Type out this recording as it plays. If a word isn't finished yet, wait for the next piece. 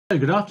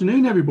Good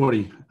afternoon,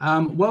 everybody.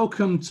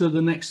 Welcome to the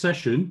next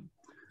session.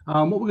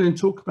 What we're going to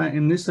talk about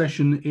in this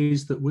session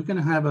is that we're going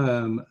to have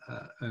an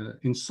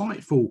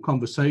insightful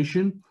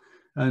conversation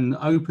and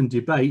open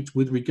debate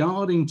with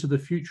regarding to the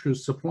future of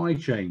supply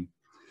chain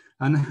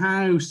and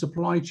how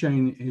supply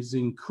chain is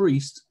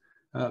increased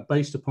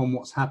based upon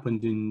what's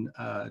happened in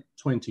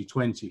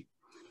 2020.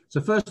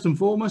 So first and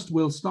foremost,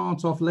 we'll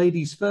start off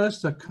ladies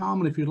first.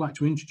 Carmen, if you'd like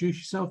to introduce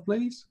yourself,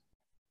 please.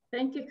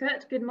 Thank you,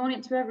 Kurt. Good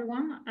morning to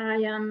everyone. I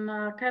am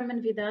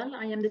Carmen Vidal.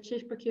 I am the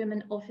Chief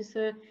Procurement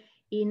Officer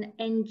in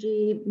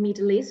NG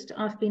Middle East.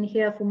 I've been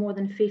here for more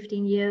than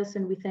 15 years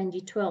and with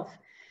NG 12.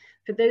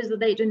 For those that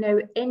don't know,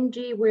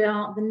 NG, we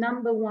are the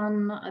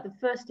 #1, the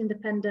first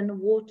independent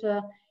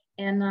water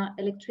and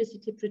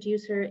electricity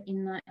producer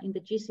in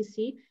the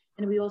GCC.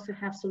 And we also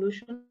have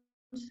solutions.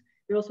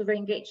 We're also very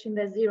engaged in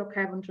the zero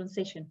carbon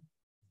transition.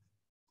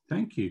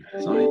 Thank you.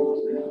 Saeed.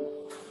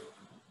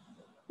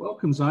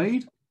 Welcome,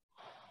 Saeed.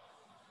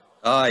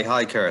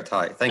 Hi, Kurt.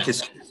 Hi. Thank you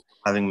for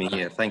having me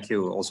here. Thank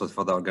you also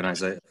for the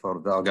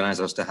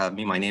organizers to have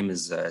me. My name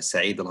is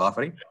Saeed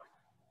Alghafri.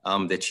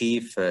 I'm the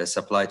Chief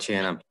Supply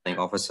Chain and Planning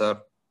Officer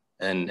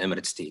in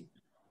Emirates team.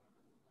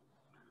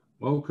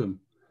 Welcome.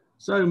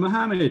 So,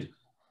 Mohamed.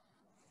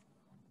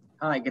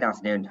 Hi, good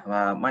afternoon.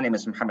 My name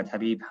is Mohamed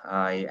Habib.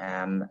 I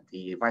am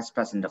the Vice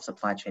President of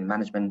Supply Chain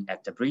Management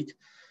at Tabreed.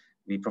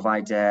 We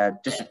provide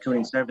district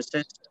cooling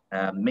services,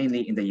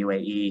 mainly in the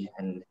UAE,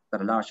 and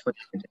got a large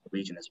footprint in the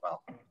region as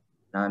well.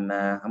 I'm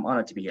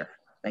honored to be here.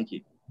 Thank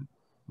you.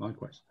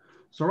 Likewise.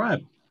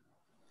 Saurabh.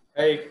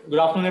 Hey, good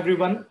afternoon,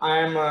 everyone. I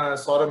am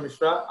Saurabh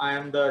Mishra. I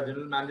am the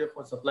General Manager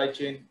for Supply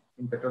Chain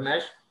in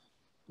Petronas.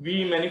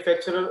 We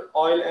manufacture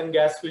oil and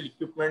gas field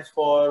equipment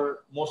for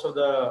most of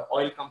the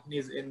oil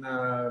companies in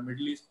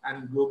Middle East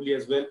and globally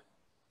as well.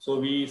 So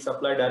we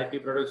supply directly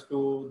products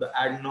to the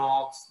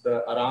ADNOCs,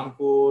 the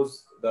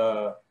Aramcos,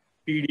 the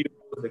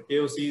PDOs, the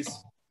KOCs,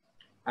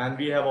 and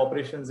we have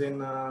operations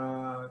in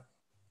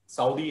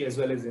Saudi as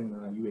well as in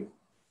UAE.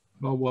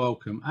 Well,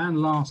 welcome.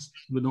 And last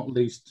but not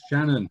least,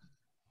 Shannon.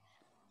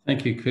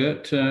 Thank you,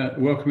 Kurt.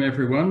 Welcome,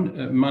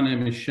 everyone. My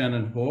name is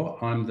Shannon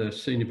Hore. I'm the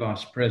Senior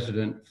Vice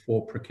President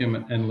for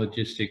Procurement and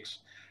Logistics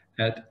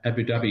at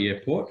Abu Dhabi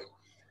Airport.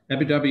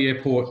 Abu Dhabi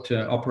Airport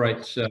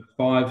operates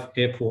 5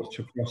 airports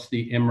across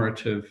the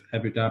Emirate of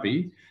Abu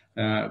Dhabi,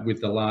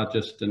 with the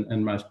largest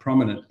and most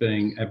prominent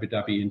being Abu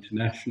Dhabi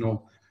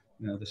International,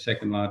 the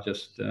second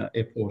largest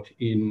airport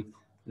in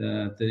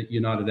the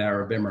United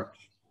Arab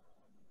Emirates.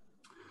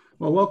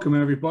 Well, welcome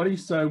everybody.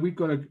 So we've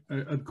got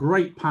a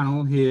great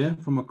panel here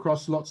from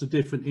across lots of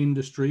different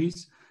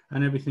industries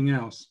and everything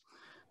else.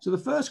 So the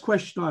first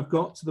question I've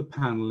got to the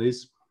panel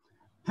is,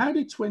 how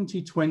did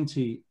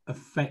 2020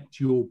 affect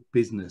your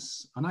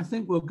business? And I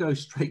think we'll go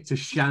straight to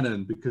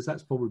Shannon because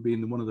that's probably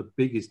been one of the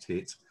biggest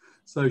hits.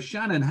 So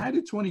Shannon, how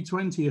did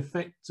 2020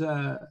 affect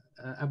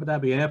Abu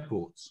Dhabi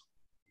airports?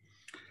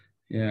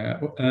 Yeah,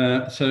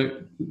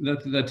 so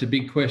that's a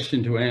big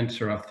question to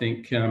answer. I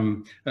think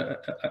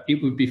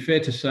it would be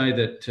fair to say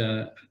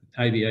that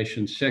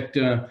aviation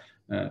sector,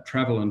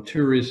 travel and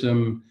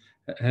tourism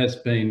has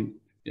been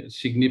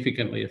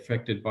significantly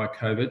affected by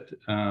COVID,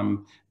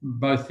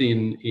 both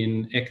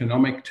in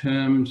economic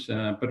terms,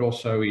 but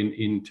also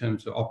in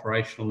terms of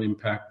operational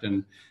impact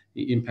and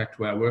the impact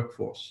to our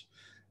workforce.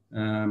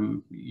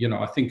 You know,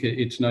 I think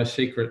it's no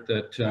secret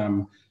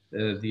that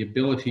the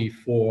ability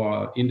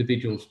for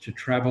individuals to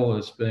travel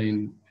has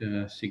been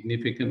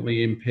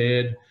significantly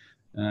impaired.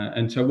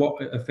 And so what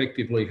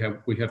effectively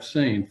we have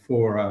seen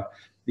for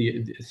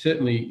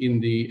certainly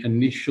in the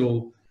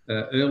initial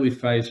early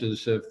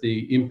phases of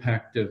the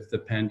impact of the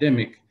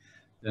pandemic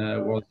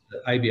was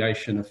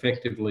aviation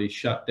effectively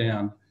shut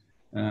down,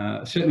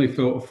 certainly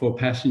for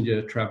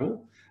passenger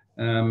travel.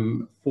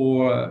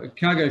 For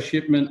cargo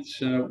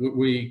shipments,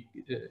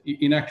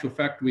 in actual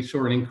fact, we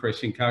saw an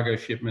increase in cargo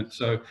shipments.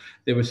 So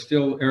there were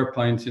still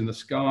airplanes in the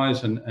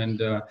skies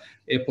and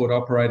airport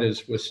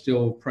operators were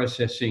still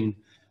processing,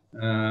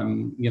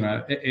 you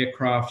know,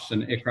 aircrafts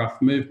and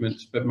aircraft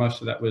movements, but most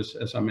of that was,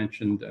 as I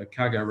mentioned,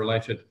 cargo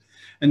related.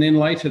 And then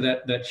later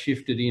that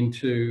shifted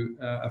into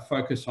a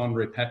focus on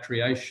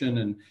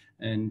repatriation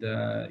and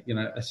you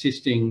know,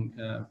 assisting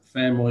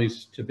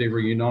families to be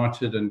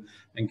reunited and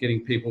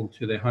getting people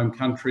to their home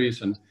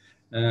countries. And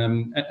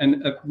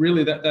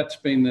really that's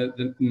been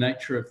the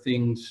nature of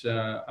things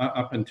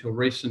up until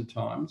recent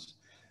times,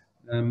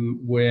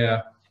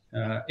 where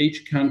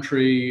each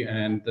country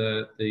and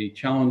the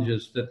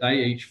challenges that they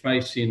each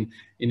face in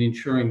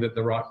ensuring that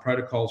the right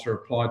protocols are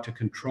applied to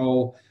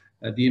control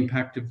the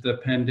impact of the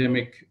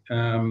pandemic,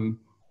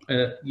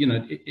 you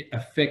know, it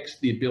affects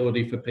the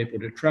ability for people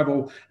to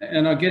travel.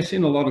 And I guess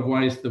in a lot of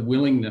ways, the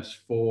willingness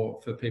for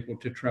people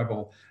to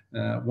travel,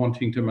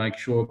 wanting to make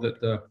sure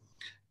that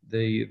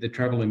the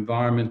travel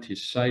environment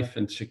is safe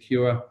and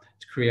secure.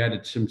 It's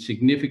created some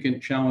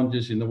significant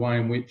challenges in the way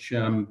in which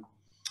the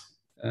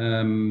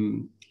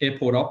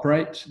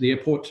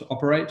airports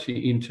operate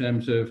in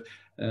terms of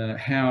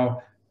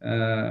how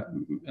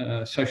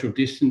social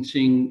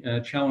distancing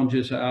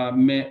challenges are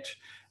met,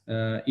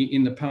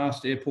 in the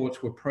past,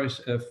 airports were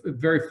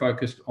very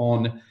focused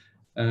on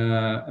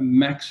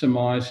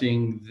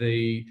maximizing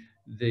the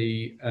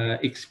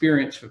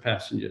experience for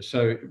passengers,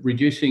 so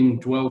reducing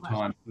dwell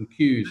time and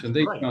queues and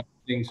these kinds of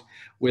things,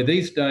 where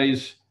these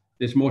days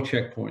there's more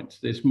checkpoints,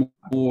 there's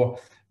more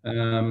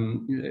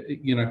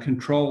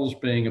controls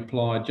being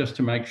applied just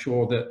to make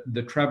sure that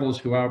the travellers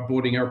who are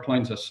boarding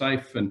airplanes are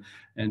safe and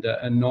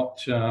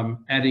not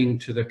adding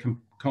to the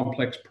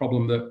complex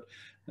problem that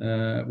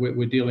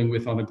we're dealing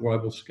with on a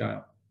global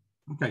scale.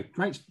 Okay,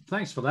 great.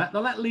 Thanks for that.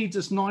 Now that leads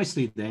us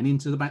nicely then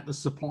into the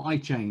supply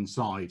chain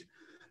side.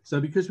 So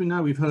because we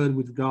know we've heard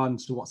with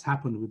regards to what's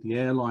happened with the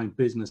airline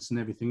business and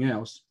everything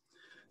else.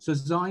 So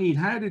Saeed,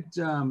 how did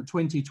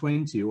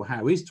 2020 or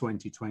how is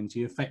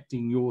 2020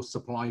 affecting your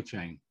supply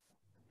chain?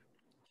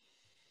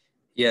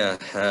 Yeah,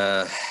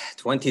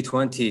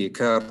 2020,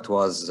 Kurt,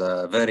 was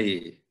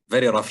very,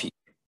 very rough year,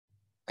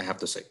 I have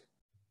to say.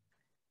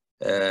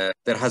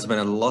 There has been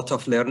a lot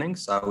of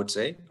learnings, I would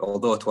say,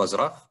 although it was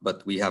rough,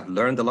 but we have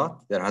learned a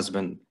lot. There has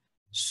been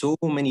so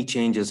many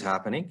changes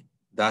happening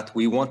that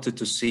we wanted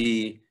to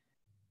see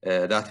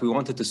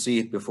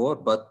it before,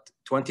 but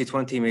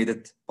 2020 made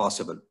it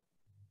possible.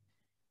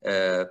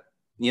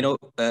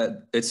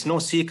 It's no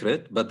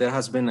secret, but there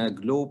has been a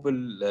global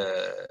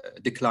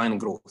decline in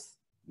growth,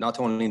 not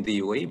only in the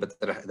UAE, but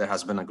there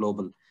has been a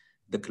global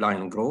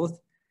decline in growth.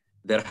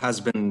 There has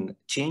been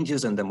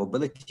changes in the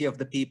mobility of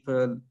the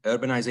people,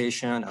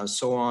 urbanization, and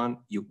so on.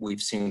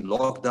 We've seen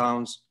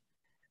lockdowns.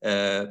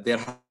 There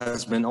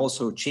has been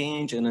also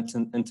change in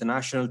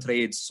international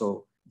trade.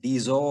 So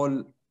these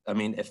all,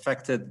 they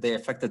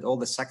affected all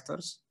the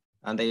sectors,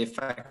 and they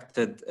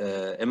affected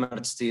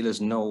Emirates Steel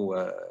is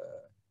no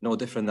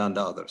different than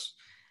the others.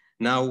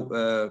 Now,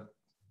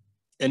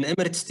 in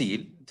Emirates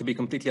Steel, to be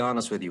completely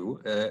honest with you,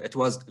 it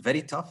was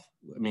very tough.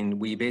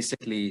 We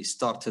basically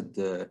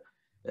started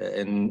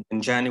in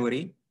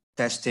January,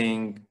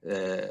 testing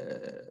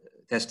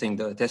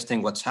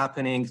what's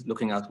happening,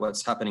 looking at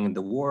what's happening in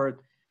the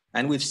world,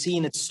 and we've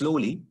seen it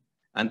slowly,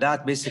 and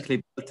that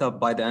basically built up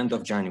by the end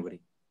of January.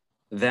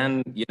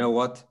 Then, you know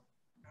what?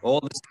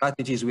 All the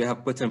strategies we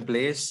have put in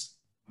place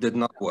did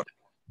not work,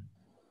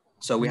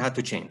 so we had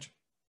to change.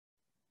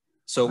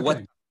 So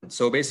okay.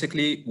 So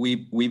basically,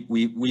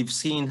 we've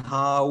seen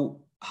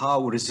how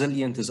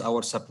resilient is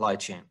our supply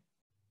chain.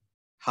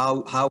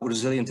 How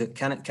resilient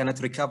can it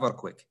recover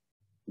quick?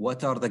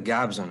 What are the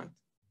gaps in it?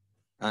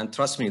 And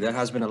trust me, there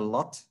has been a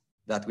lot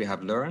that we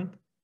have learned,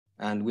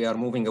 and we are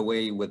moving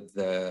away with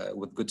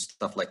good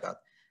stuff like that.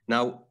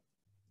 Now,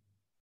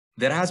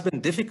 there has been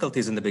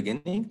difficulties in the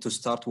beginning to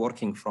start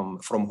working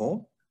from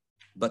home,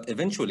 but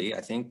eventually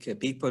I think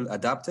people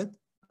adapted,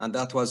 and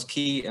that was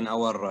key in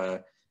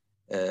our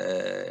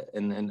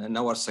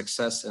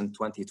success in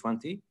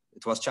 2020.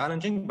 It was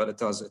challenging, but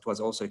it was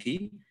also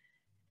key.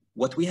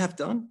 What we have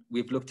done,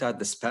 we've looked at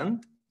the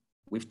spend,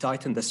 we've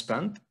tightened the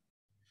spend,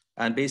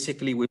 and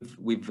basically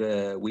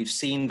we've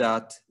seen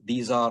that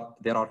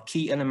there are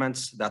key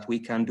elements that we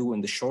can do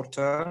in the short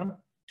term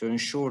to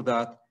ensure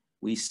that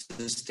we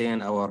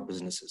sustain our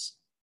businesses.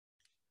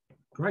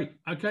 Great.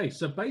 Okay,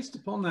 so based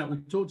upon that,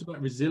 we've talked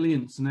about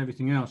resilience and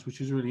everything else,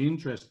 which is really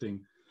interesting.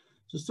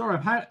 So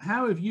Saurabh,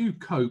 how have you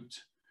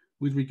coped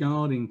with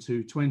regarding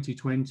to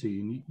 2020?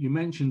 And you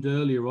mentioned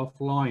earlier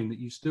offline that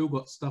you've still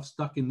got stuff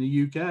stuck in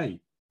the UK.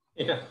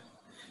 Yeah.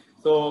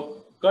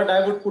 So, Kurt,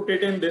 I would put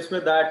it in this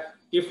way that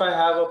if I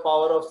have a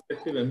power of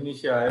selective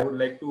amnesia, I would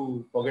like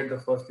to forget the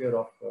first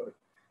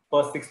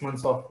 6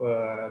 months of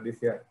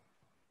this year.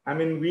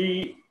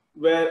 We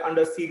were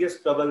under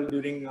serious trouble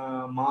during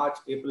March,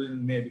 April,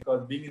 and May,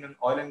 because being in an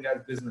oil and gas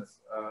business,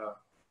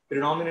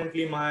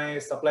 predominantly my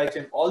supply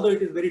chain, although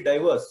it is very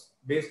diverse,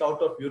 based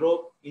out of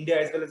Europe, India,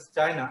 as well as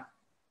China,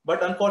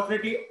 but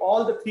unfortunately,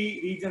 all the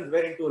three regions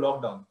were into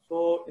lockdown.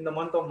 So in the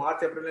month of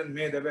March, April, and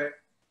May, there were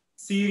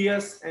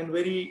serious and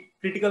very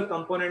critical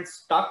components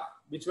stuck,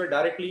 which were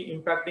directly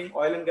impacting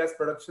oil and gas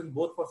production,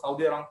 both for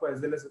Saudi Aramco as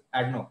well as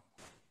ADNOC.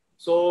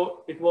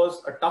 So it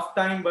was a tough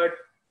time, but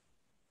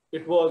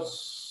it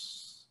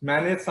was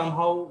managed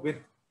somehow with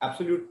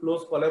absolute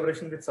close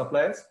collaboration with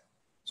suppliers.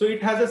 So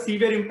it has a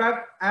severe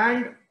impact,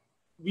 and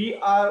we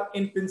are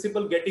in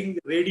principle getting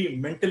ready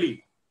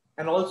mentally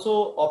and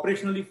also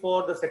operationally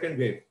for the second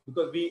wave,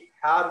 because we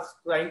are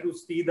trying to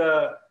see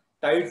the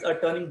tides are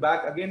turning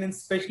back again, and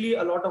especially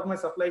a lot of my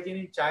supply chain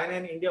in China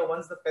and India,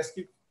 once the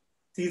festive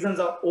seasons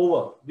are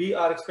over, we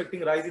are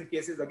expecting rise in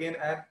cases again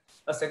and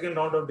a second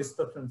round of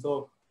disruption.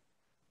 So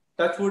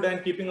touch wood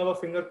and keeping our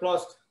finger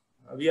crossed,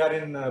 we are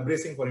in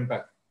bracing for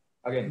impact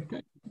again.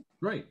 Okay,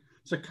 great.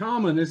 So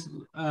Carmen,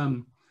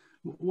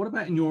 what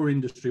about in your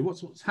industry?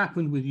 What's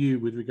happened with you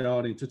with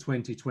regarding to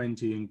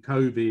 2020 and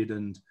COVID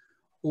and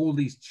all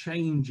these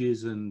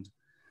changes and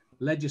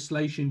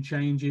legislation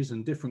changes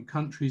and different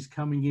countries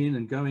coming in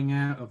and going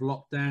out of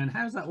lockdown?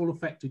 How's that all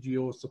affected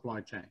your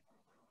supply chain?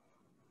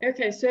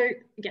 Okay, so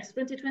yes,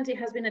 2020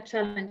 has been a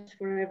challenge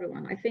for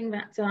everyone. I think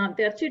that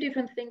there are two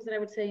different things that I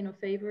would say in our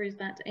favor is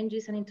that NG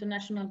is an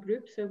international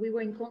group. So we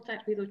were in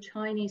contact with our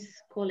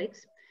Chinese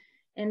colleagues,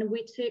 and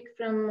we took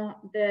from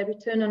the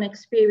return on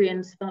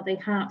experience that they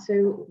had.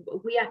 So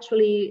we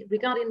actually,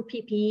 regarding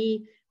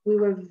PPE, we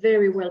were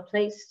very well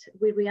placed.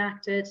 We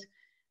reacted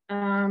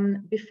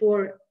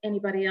before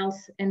anybody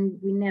else, and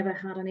we never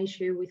had an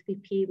issue with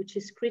PPE, which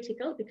is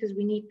critical because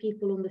we need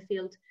people on the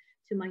field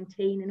to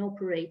maintain and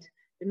operate.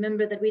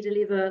 Remember that we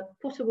deliver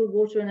potable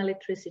water and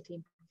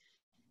electricity.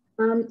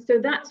 So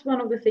that's one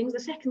of the things. The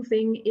second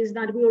thing is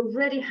that we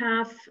already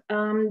have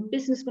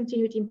business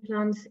continuity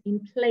plans in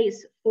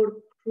place for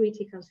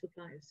critical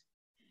suppliers.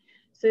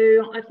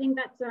 So I think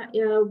that's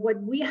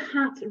what we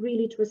had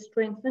really to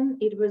strengthen.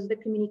 It was the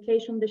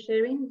communication, the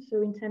sharing.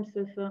 So in terms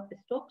of the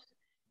stocks,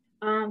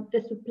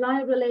 the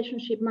supplier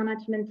relationship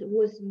management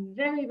was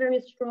very, very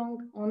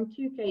strong on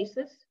 2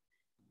 cases.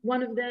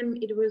 One of them,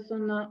 it was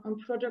on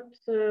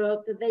products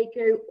that they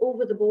go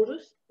over the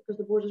borders because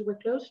the borders were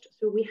closed.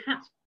 So we had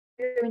to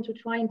go into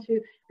trying to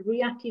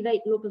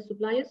reactivate local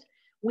suppliers.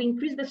 We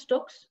increased the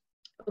stocks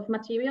of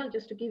material.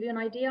 Just to give you an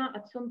idea,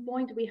 at some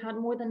point we had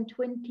more than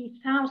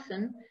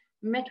 20,000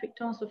 metric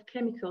tons of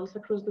chemicals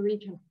across the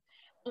region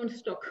on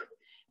stock,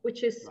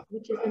 which is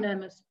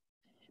enormous.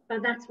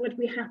 But that's what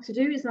we had to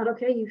do. Is not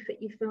okay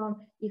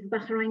if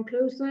Bahrain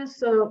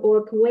closes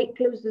or Kuwait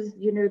closes,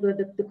 you know,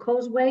 the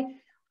causeway.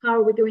 How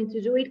are we going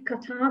to do it?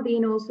 Qatar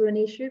being also an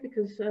issue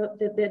because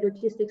the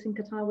logistics in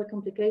Qatar were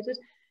complicated.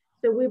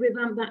 So we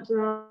revamped that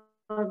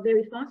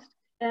very fast.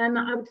 And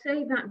I would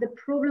say that the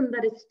problem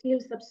that it still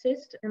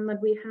subsists and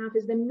that we have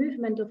is the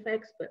movement of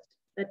experts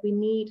that we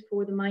need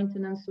for the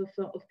maintenance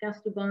of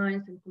gas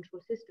turbines and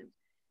control systems.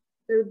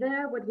 So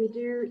there, what we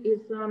do is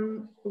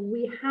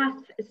we have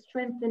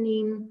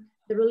strengthening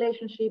the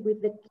relationship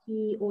with the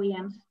key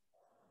OEMs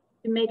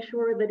to make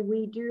sure that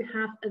we do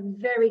have a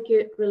very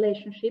good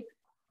relationship,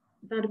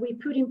 that we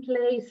put in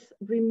place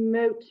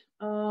remote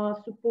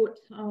support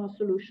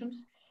solutions,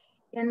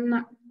 and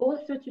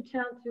also to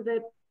tell to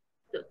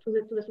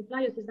the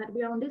suppliers is that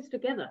we are on this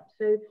together.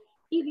 So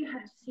if you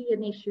see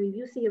an issue, if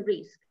you see a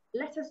risk,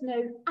 let us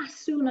know as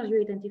soon as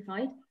you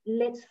identify it.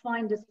 Let's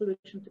find a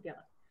solution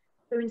together.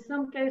 So in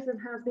some cases, it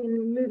has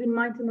been moving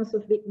maintenance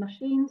of big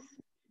machines.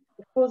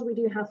 Of course, we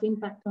do have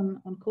impact on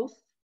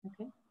costs.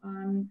 Okay,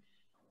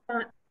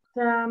 but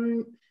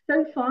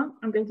so far,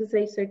 I'm going to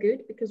say so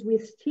good because we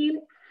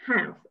still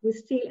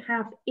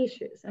have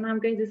issues, and I'm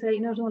going to say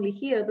not only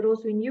here but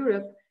also in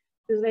Europe,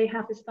 because they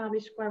have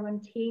established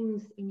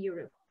quarantines in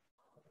Europe.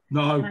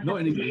 No,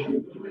 not in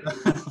England.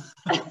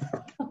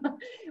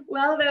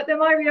 Well, there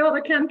might be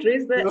other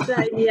countries that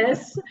say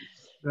yes.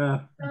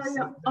 Yeah.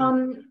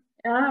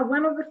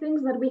 One of the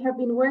things that we have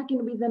been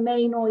working with the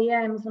main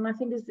OEMs, and I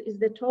think is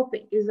the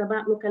topic is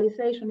about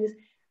localization, is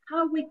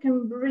how we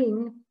can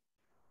bring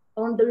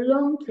on the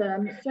long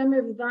term some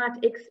of that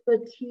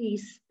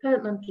expertise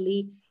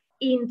permanently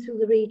into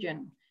the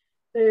region.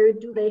 So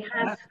do they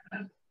have...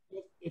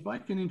 If I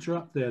can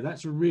interrupt there,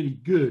 that's a really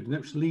good, and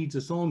that leads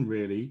us on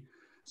really.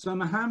 So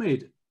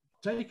Mohamed,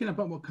 taking up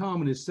what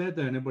Carmen has said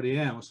there and everybody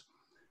else,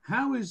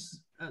 how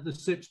is the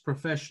SIPS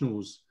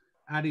professionals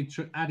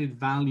added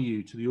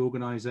value to the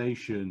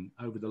organization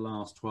over the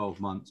last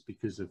 12 months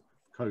because of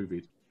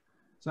COVID?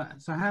 So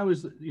how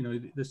is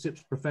the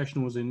SIPS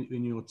professionals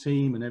in your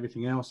team and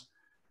everything else,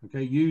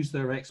 okay, use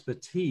their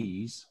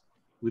expertise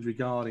with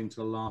regarding to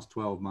the last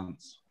 12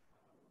 months?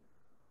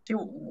 See,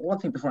 one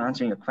thing before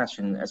answering your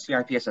question,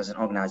 CIPS as an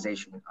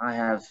organization, I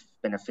have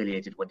been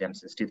affiliated with them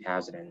since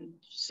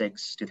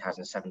 2006,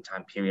 2007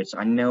 time period. So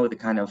I know the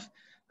kind of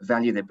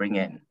value they bring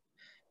in.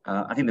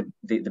 I think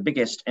the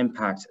biggest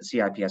impact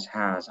CIPS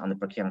has on the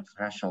procurement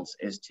professionals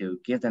is to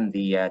give them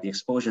the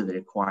exposure they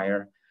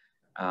require,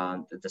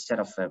 the set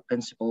of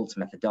principles,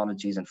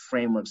 methodologies, and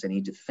frameworks they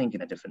need to think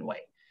in a different way.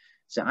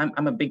 So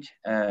I'm a big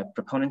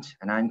proponent,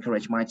 and I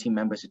encourage my team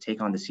members to take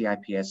on the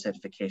CIPS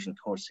certification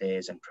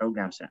courses and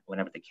programs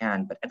whenever they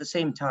can. But at the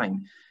same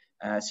time,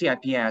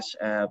 CIPS,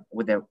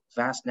 with their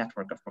vast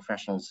network of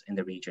professionals in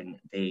the region,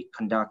 they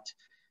conduct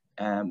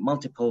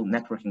multiple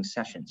networking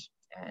sessions.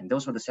 And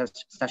those were the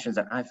sessions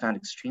that I found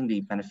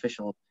extremely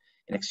beneficial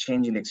in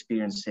exchanging the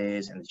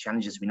experiences and the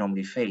challenges we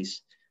normally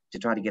face to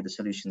try to get the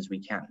solutions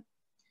we can.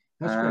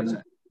 That's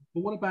great.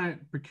 But what about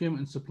procurement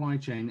and supply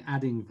chain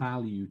adding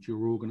value to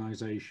your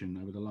organization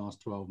over the last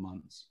 12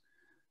 months?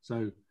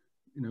 So,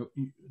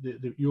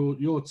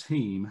 your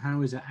team,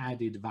 how is it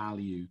added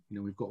value?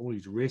 We've got all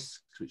these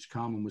risks, which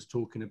Carmen was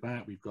talking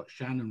about. We've got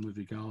Shannon with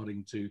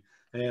regarding to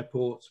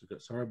airports. We've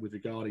got Saeed with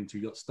regarding to,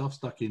 you've got stuff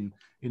stuck in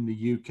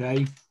the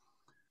UK.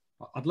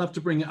 I'd love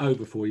to bring it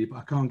over for you, but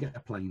I can't get a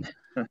plane.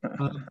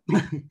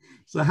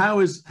 So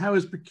how is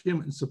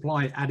procurement and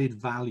supply added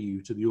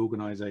value to the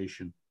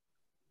organization?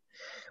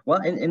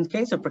 Well, in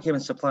case of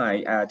procurement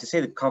supply, to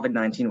say that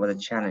COVID-19 was a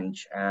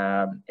challenge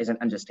is an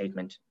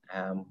understatement.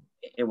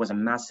 It was a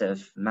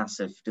massive,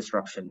 massive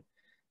disruption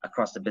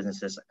across the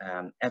businesses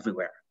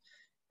everywhere.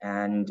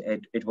 And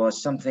it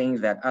was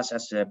something that us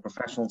as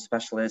professional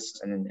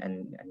specialists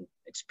and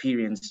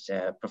experienced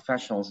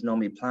professionals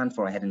normally plan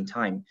for ahead in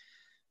time.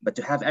 But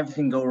to have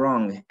everything go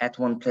wrong at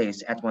one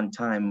place at one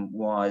time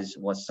was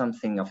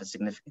something of a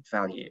significant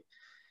value.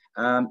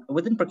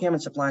 Within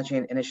procurement supply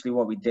chain, initially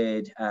what we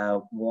did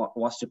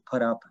was to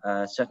put up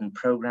certain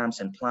programs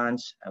and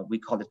plans. We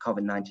called it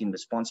COVID-19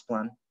 response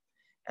plan.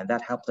 And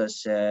that helped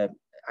us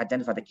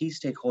identify the key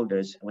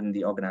stakeholders within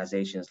the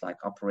organizations, like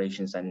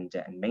operations and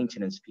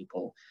maintenance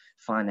people,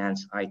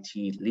 finance,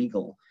 IT,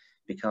 legal.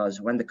 Because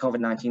when the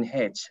COVID-19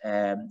 hit,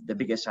 the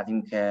biggest, I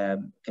think,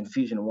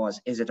 confusion was,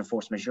 is it a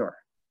force majeure?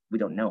 We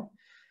don't know.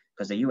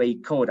 Because the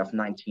UAE Code of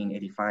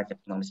 1985, if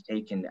I'm not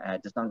mistaken,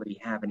 does not really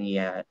have any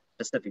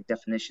specific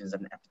definitions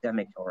of an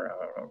epidemic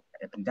or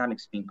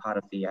pandemics being part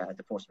of the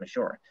force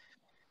majeure.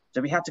 So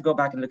we had to go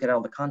back and look at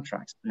all the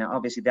contracts. Now,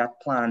 obviously, that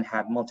plan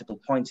had multiple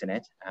points in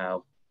it.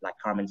 Like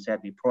Carmen said,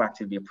 we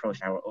proactively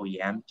approached our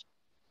OEMs,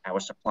 our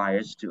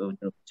suppliers, to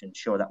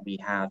ensure that we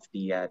have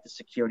the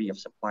security of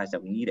supplies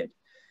that we needed.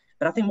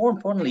 But I think more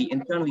importantly,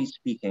 internally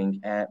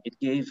speaking, it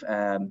gave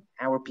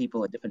our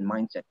people a different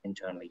mindset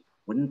internally,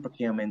 within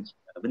procurement,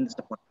 within the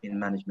supply chain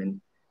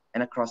management,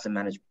 and across the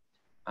management.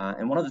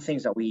 And one of the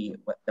things that we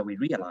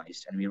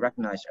realized and we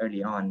recognized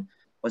early on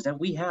was that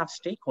we have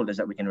stakeholders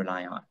that we can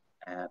rely on.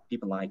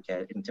 People like,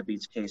 in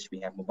Tabreed's case, we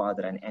have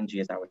Moderator and NG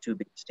as our two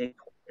big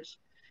stakeholders.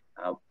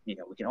 We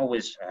can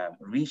always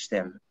reach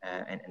them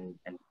and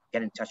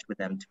get in touch with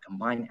them to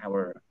combine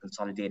our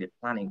consolidated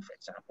planning, for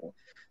example.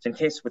 So in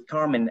case with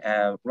Carmen,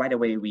 right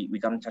away, we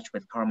got in touch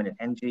with Carmen and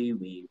NG.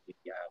 We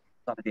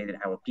consolidated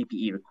our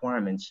PPE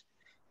requirements,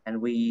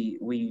 and we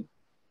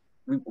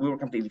were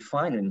completely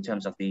fine in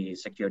terms of the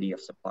security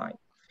of supply.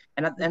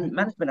 And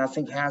management, I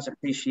think, has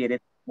appreciated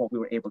what we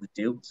were able to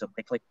do so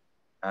quickly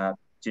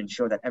to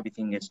ensure that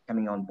everything is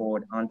coming on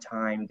board on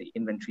time. The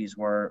inventories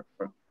were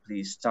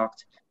completely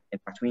stocked. In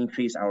fact, we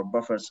increased our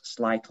buffers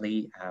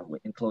slightly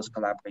in close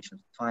collaboration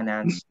with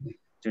finance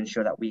to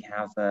ensure that we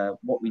have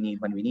what we need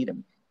when we need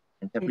them.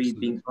 And Tabreed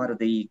being part of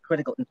the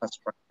critical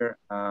infrastructure,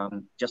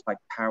 just like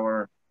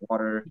power,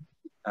 water,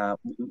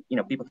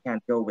 people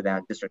can't go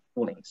without district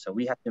cooling. So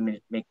we had to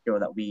make sure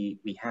that we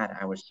had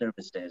our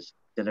services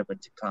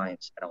delivered to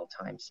clients at all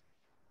times.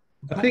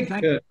 I think,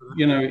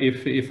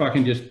 if I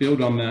can just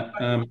build on that.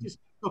 Just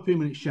stop you a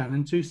minute,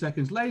 Shannon, 2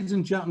 seconds. Ladies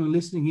and gentlemen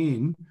listening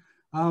in,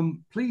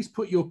 please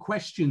put your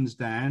questions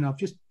down. I've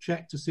just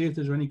checked to see if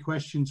there's any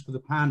questions for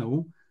the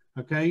panel.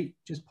 Okay,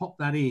 just pop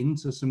that in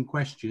to some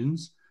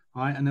questions.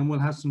 All right, and then we'll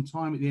have some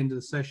time at the end of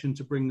the session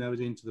to bring those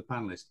into the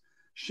panelists.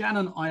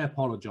 Shannon, I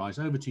apologize.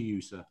 Over to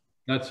you, sir.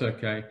 That's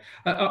okay.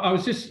 I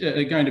was just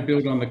going to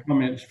build on the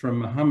comments from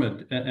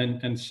Mohamed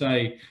and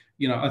say,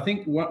 I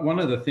think one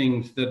of the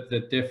things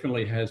that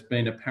definitely has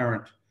been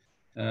apparent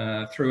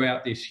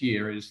throughout this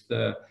year is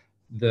the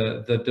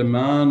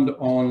demand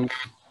on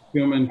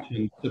procurement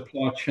and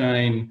supply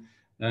chain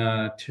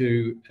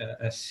to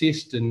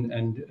assist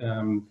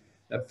and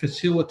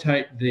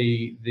facilitate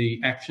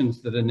the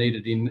actions that are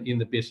needed in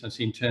the business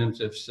in terms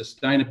of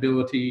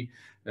sustainability,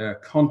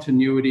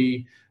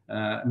 continuity,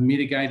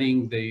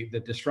 mitigating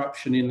the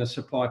disruption in the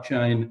supply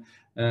chain.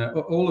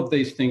 All of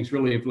these things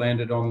really have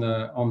landed on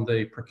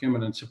the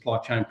procurement and supply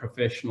chain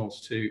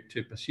professionals to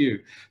pursue.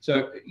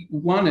 So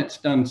one, it's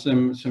done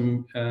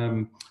some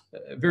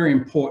very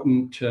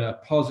important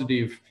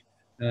positive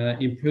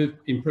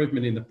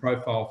improvement in the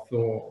profile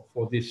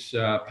for this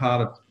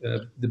part of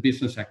the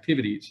business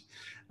activities.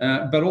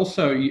 But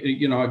also,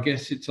 I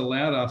guess it's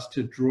allowed us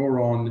to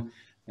draw on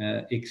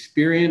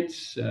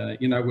experience,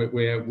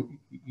 where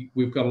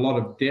we've got a lot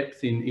of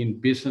depth in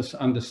business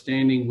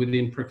understanding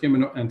within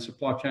procurement and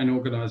supply chain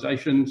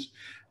organisations,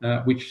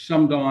 which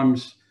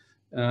sometimes,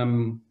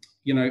 can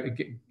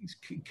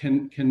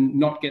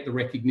not get the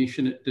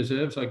recognition it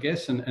deserves, I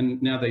guess.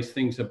 And now these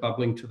things are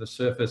bubbling to the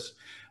surface.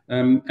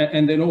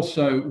 And then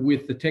also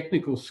with the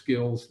technical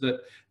skills that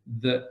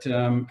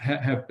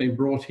have been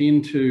brought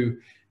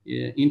into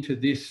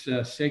this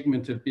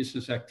segment of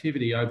business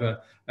activity over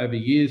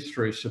years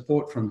through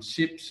support from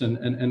SIPs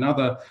and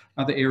other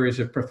areas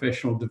of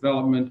professional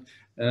development,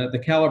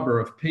 the caliber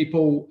of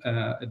people,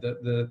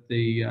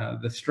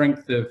 the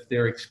strength of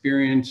their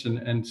experience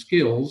and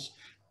skills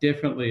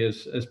definitely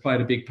has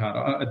played a big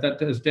part. That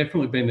has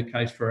definitely been the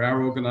case for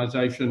our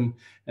organisation,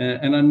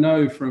 and I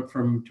know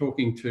from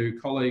talking to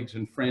colleagues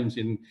and friends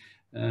in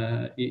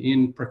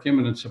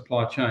procurement and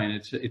supply chain,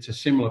 it's a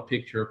similar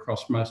picture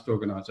across most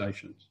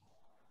organisations.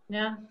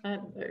 Yeah, I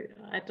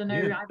don't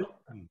know. Yeah.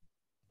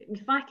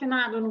 If I can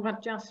add on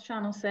what just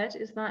Shannon said,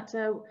 is that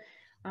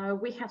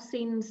we have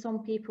seen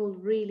some people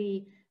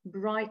really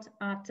bright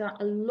at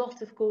a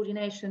lot of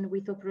coordination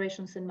with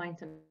operations and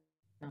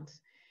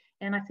maintenance.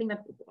 And I think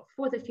that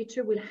for the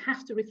future, we'll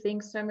have to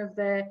rethink some of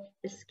the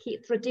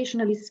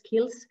traditionally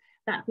skills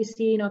that we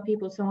see in our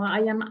people. So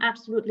I am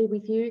absolutely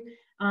with you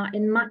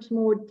in much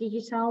more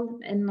digital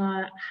and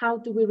how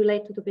do we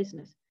relate to the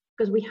business?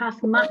 Because we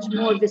have much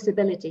more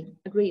visibility.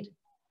 Agreed.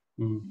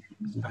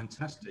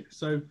 Fantastic.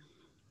 So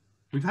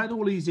we've had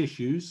all these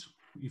issues.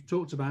 You've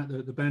talked about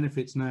the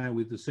benefits now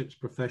with the 6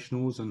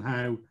 professionals and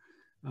how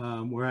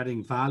we're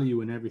adding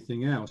value and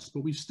everything else,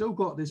 but we've still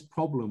got this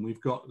problem.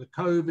 We've got the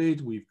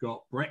COVID, we've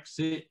got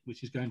Brexit,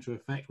 which is going to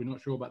affect, we're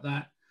not sure about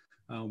that.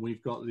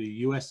 We've got the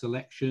US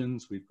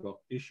elections, we've got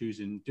issues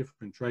in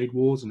different trade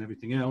wars and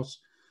everything else.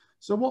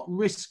 So what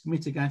risk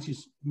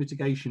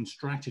mitigation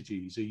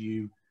strategies are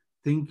you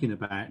thinking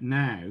about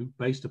now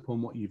based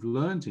upon what you've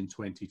learned in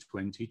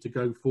 2020 to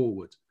go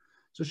forward?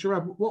 So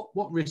Sharab,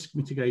 what risk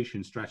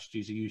mitigation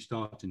strategies are you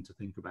starting to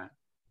think about?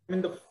 I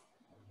mean,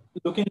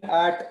 looking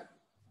at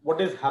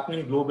what is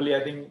happening globally,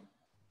 I think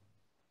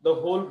the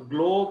whole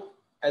globe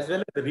as well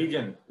as the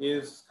region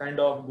is kind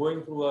of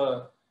going through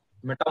a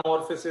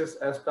metamorphosis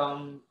as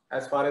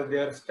far as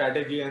their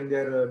strategy and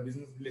their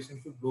business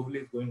relationship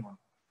globally is going on.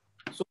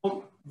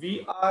 So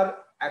we are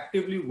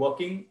actively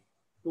working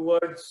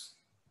towards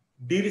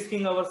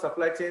de-risking our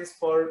supply chains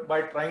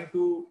by trying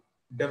to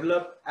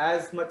develop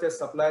as much as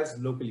supplies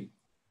locally.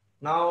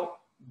 Now,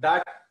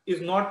 that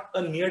is not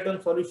a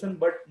near-term solution,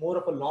 but more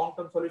of a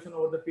long-term solution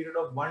over the period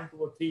of 1, 2,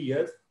 or 3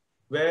 years,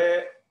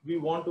 where we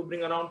want to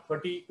bring around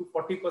 30 to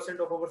 40%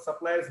 of our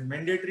supplies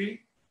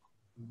mandatory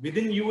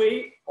within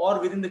UAE or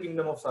within the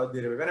Kingdom of Saudi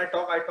Arabia. When I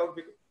talk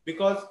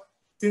because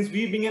since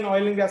we being an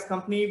oil and gas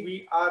company,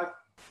 we are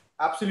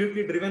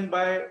absolutely driven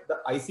by the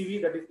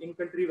ICV, that is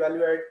in-country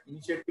value-add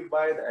initiative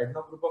by the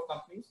ADNOC group of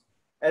companies,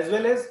 as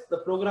well as the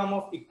program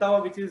of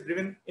ICTAWA, which is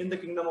driven in the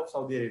Kingdom of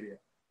Saudi Arabia.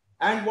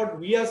 And what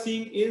we are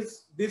seeing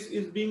is this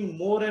is being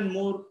more and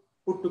more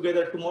put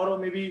together. Tomorrow,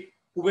 maybe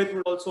Kuwait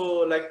would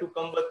also like to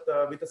come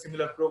with a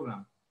similar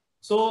program.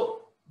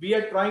 So we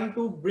are trying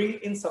to bring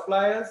in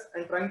suppliers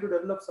and trying to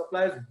develop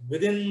suppliers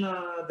within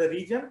the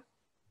region.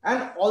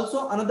 And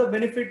also another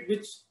benefit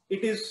which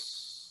it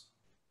is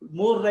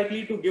more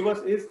likely to give us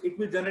is it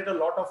will generate a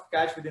lot of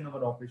cash within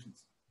our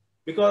operations.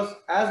 Because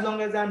as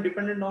long as I'm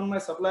dependent on my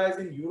suppliers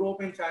in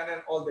Europe and China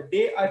and all, the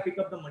day I pick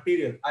up the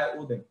material, I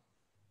owe them.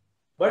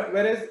 But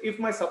whereas if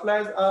my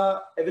suppliers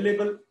are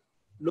available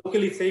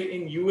locally, say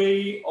in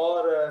UAE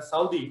or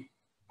Saudi,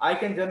 I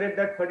can generate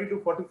that 30 to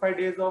 45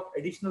 days of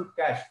additional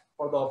cash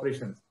for the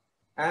operations.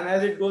 And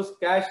as it goes,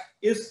 cash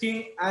is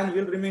king and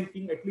will remain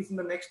king at least in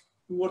the next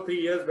 2 or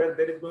 3 years, where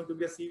there is going to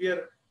be a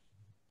severe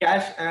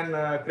cash and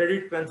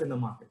credit crunch in the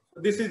market. So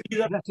these are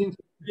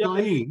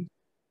Saeed,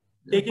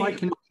 if I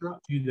can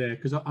interrupt you there,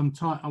 because I want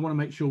to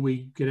make sure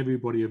we get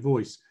everybody a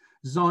voice.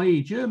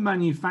 Saeed, you're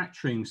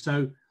manufacturing,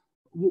 so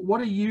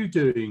what are you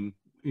doing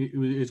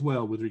as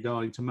well with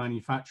regarding to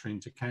manufacturing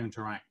to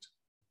counteract,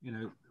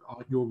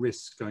 your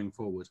risks going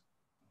forward?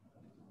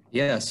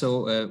 Yeah,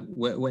 so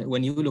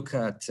when you look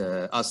at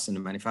us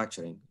in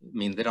manufacturing, I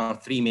mean, there are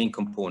 3 main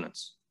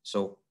components.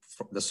 So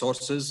the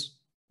sources,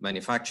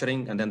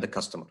 manufacturing, and then the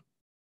customer.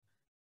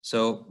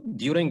 So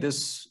during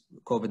this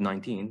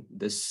COVID-19,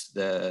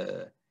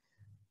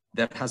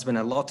 there has been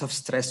a lot of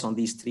stress on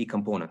these 3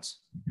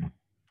 components.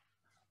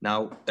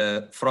 Now,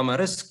 from a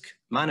risk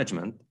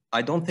management,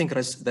 I don't think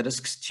the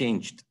risks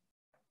changed.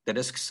 The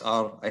risks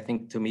are, I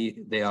think to me,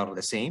 they are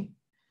the same.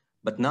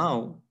 But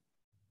now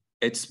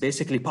it's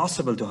basically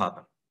possible to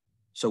happen.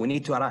 So we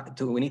need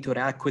to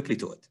react quickly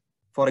to it.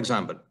 For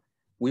example,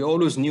 we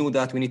always knew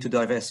that we need to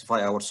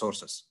diversify our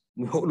sources.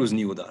 We always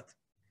knew that.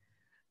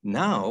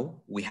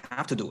 Now we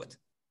have to do it,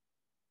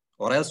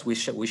 or else we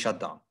shut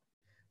down.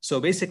 So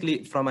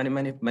basically, from a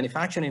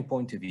manufacturing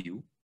point of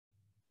view,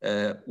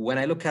 when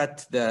I look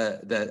at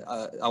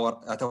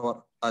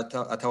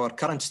our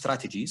current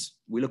strategies,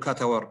 we look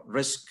at our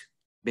risk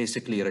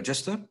basically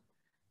register,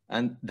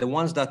 and the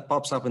ones that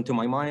pops up into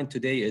my mind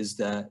today is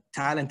the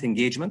talent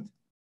engagement,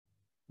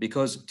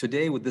 because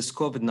today with this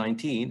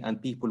COVID-19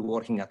 and people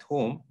working at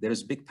home, there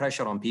is big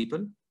pressure on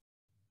people,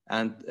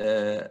 and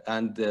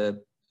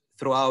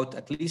throughout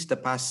at least the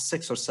past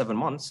 6 or 7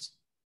 months,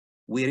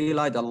 we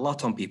relied a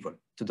lot on people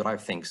to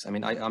drive things. I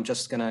mean, I'm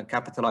just gonna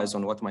capitalize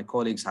on what my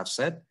colleagues have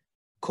said,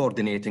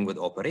 coordinating with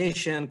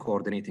operation,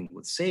 coordinating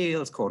with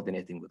sales,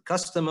 coordinating with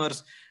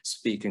customers,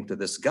 speaking to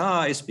this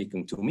guy,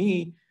 speaking to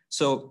me.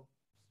 So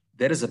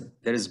there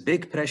is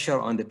big pressure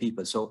on the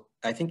people. So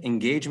I think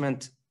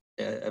engagement,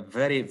 a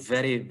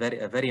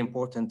very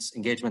important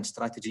engagement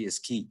strategy is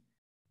key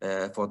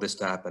for this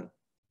to happen.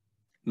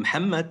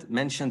 Mohamed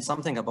mentioned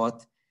something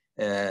about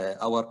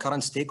our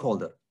current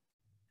stakeholder.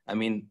 I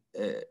mean,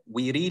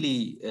 we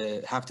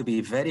really have to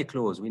be very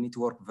close. We need to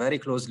work very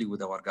closely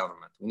with our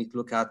government. We need to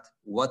look at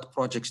what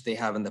projects they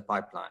have in the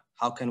pipeline.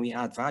 How can we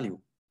add value?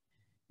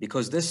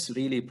 Because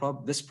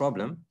this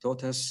problem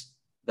taught us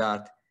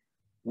that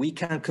we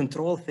can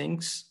control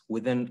things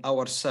within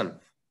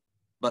ourselves.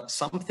 But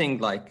something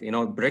like,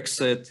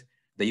 Brexit,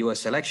 the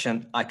US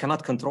election, I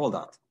cannot control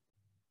that.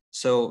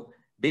 So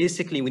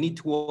basically, we need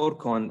to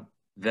work on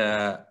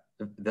the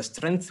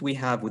strength we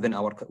have within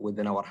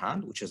our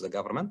hand, which is the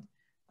government.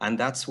 And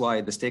that's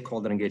why the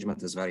stakeholder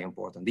engagement is very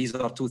important. These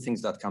are 2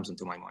 things that comes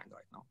into my mind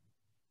right now.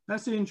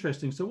 That's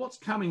interesting. So what's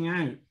coming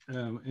out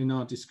in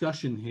our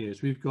discussion here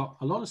is we've got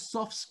a lot of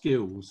soft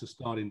skills are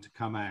starting to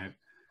come out.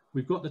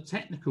 We've got the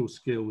technical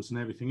skills and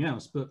everything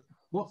else. But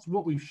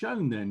what we've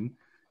shown then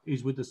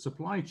is with the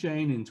supply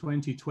chain in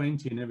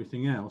 2020 and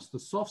everything else, the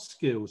soft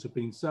skills have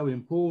been so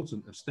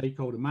important of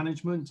stakeholder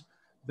management,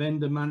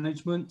 vendor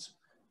management,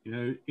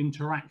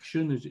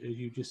 interaction, as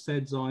you just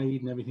said,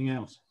 Saeed, and everything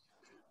else.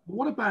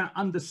 What about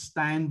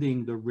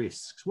understanding the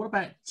risks? What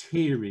about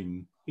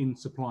tiering in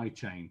supply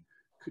chain?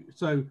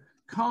 So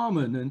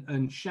Carmen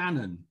and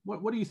Shannon,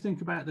 what do you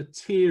think about the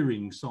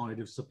tiering side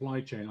of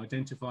supply chain,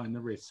 identifying the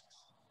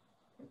risks?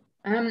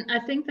 I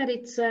think that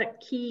it's a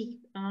key,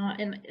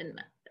 and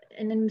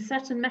in a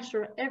certain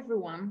measure,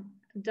 everyone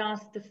does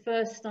the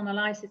first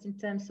analysis in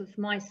terms of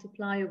my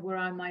supplier, where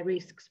are my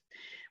risks.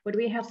 What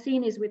we have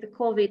seen is with the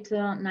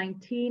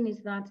COVID-19 is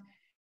that,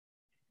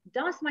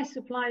 does my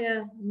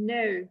supplier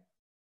know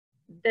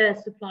their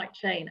supply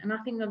chain? And I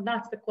think that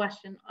that's the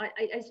question.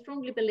 I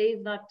strongly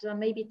believe that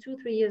maybe 2-3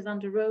 years down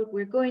the road,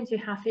 we're going to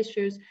have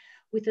issues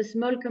with the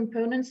small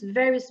components,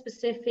 very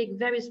specific,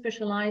 very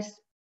specialized,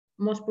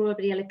 most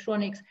probably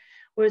electronics,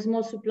 whereas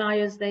most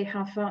suppliers, they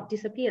have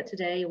disappeared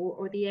today,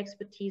 or the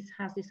expertise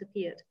has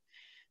disappeared.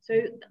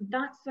 So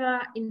that's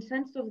in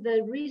sense of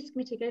the risk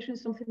mitigation,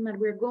 something that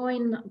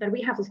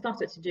we have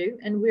started to do,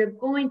 and we're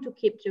going to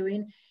keep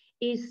doing,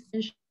 is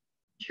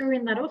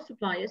ensuring that all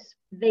suppliers,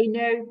 they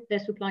know their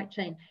supply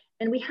chain.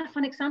 And we have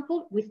an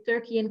example with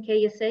Turkey and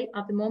KSA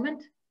at the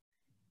moment,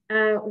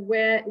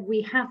 where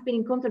we have been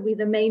in contact with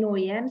the main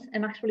OEMs,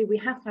 and actually we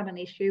have had an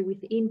issue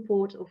with the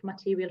import of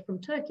material from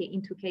Turkey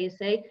into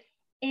KSA,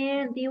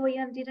 and the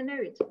OEM didn't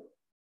know it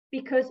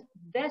because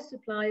their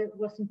supplier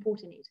was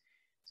importing it.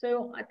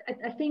 So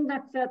I think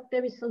that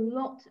there is a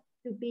lot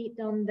to be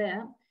done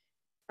there.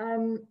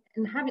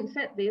 And having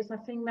said this, I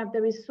think that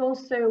there is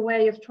also a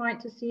way of trying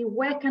to see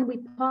where can we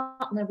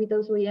partner with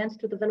those OEMs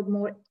to develop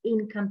more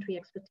in-country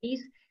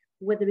expertise,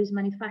 whether it's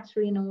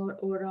manufacturing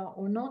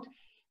or not,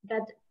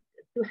 that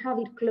to have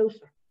it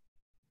closer.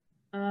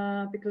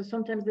 Because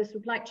sometimes the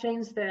supply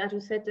chains, as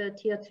you said,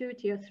 tier 2,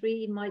 tier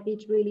 3, it might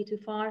be really too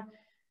far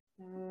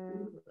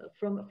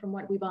from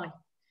what we buy.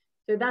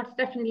 So that's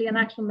definitely an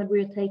action that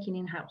we're taking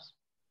in-house.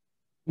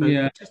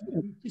 Yeah.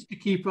 Just to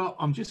keep up,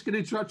 I'm just going to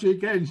interrupt you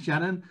again,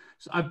 Shannon.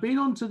 So I've been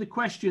on to the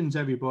questions,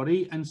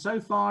 everybody, and so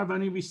far I've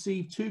only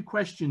received 2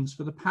 questions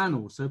for the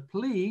panel. So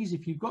please,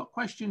 if you've got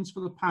questions for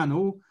the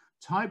panel,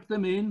 type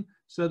them in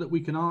so that we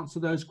can answer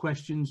those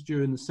questions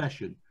during the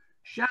session.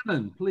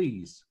 Shannon,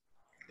 please.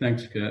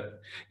 Thanks,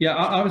 Kurt. Yeah,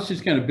 I was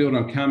just going to build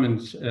on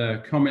Carmen's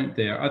comment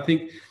there. I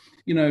think,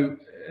 you know,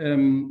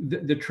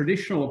 the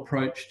traditional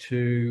approach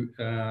to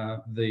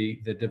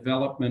the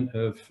development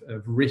of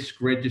risk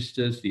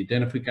registers, the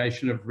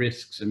identification of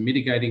risks and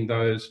mitigating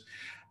those,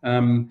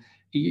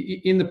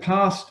 in the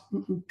past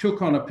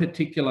took on a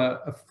particular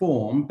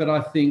form, but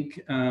I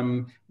think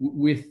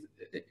with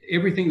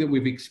everything that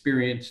we've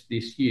experienced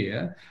this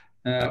year,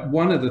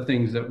 one of the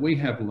things that we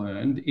have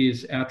learned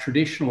is our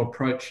traditional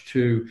approach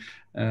to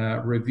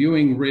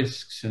reviewing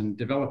risks and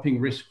developing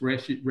risk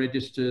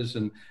registers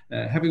and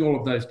having all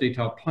of those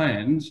detailed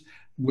plans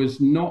was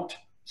not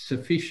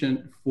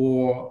sufficient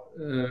for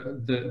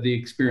the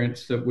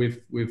experience that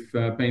we've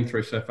been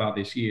through so far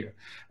this year.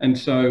 And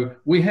so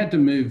we had to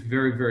move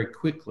very, very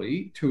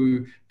quickly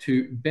to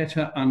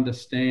better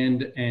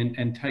understand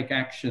and take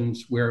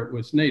actions where it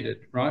was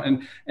needed, right?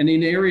 And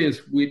in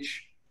areas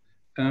which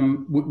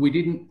we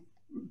didn't,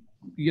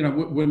 you know,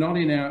 we're not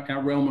in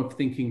our realm of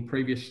thinking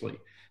previously.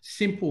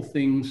 Simple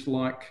things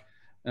like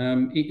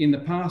in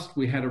the past,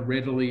 we had a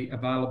readily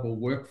available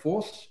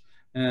workforce,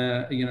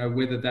 you know,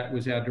 whether that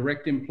was our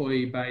direct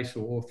employee base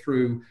or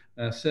through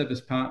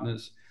service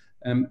partners.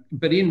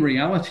 But in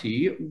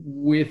reality,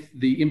 with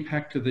the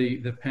impact of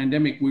the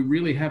pandemic, we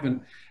really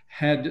haven't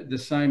had the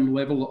same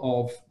level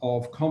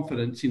of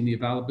confidence in the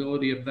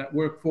availability of that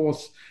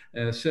workforce.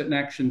 Certain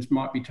actions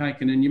might be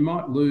taken and you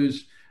might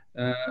lose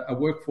a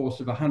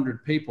workforce of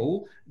 100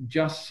 people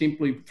just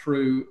simply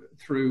through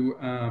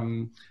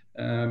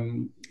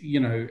you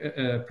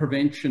know,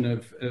 prevention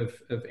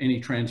of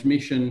any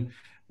transmission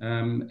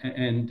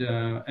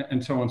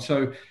and so on.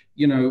 So,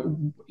 you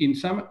know, in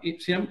some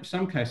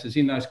cases,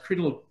 in those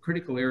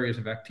critical areas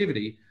of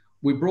activity,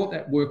 we brought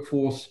that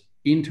workforce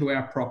into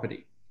our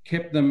property,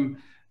 kept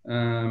them,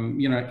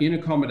 you know, in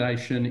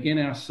accommodation in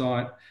our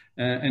site,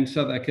 and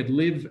so they could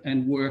live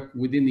and work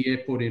within the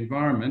airport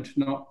environment,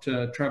 not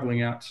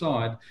traveling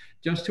outside,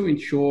 just to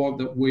ensure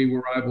that we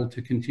were able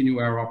to continue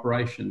our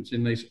operations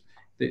in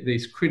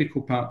these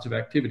critical parts of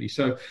activity.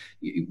 So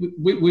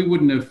we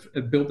wouldn't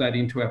have built that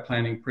into our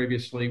planning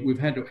previously. We've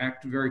had to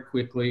act very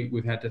quickly.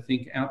 We've had to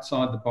think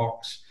outside the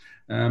box,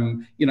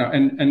 you know,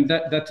 and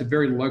that's a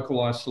very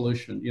localized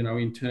solution, you know,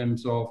 in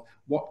terms of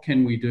what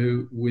can we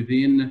do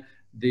within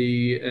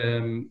the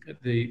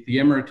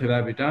Emirate of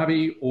Abu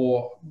Dhabi,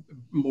 or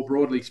more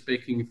broadly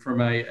speaking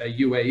from a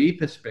UAE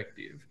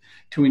perspective,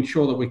 to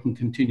ensure that we can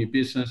continue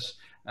business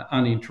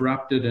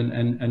uninterrupted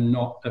and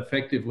not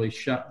effectively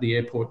shut the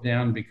airport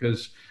down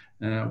because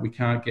we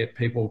can't get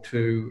people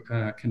to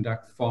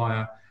conduct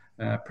fire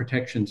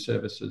protection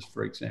services,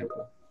 for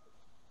example.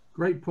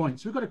 Great point.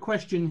 So we've got a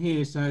question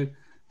here. So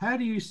how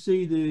do you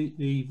see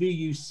the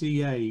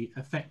VUCA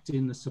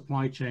affecting the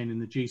supply chain in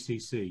the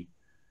GCC?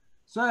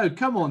 So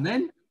come on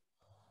then.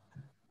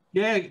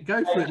 Yeah,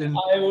 go for it then.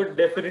 I would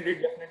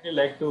definitely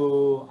like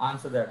to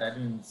answer that. I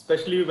mean,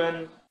 especially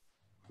when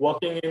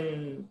working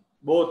in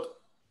both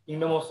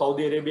Kingdom of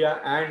Saudi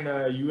Arabia and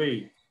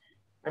UAE.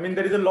 I mean,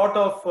 there is a lot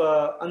of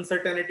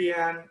uncertainty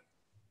and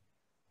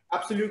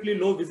absolutely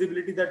low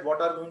visibility that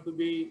what are going to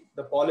be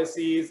the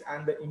policies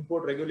and the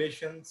import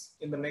regulations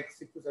in the next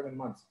 6 to 7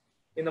 months.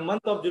 In the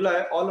month of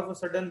July, all of a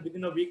sudden,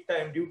 within a week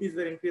time, duties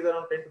were increased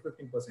around 10 to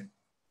 15%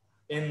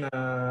 in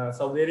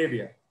Saudi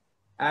Arabia.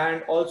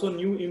 And also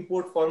new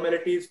import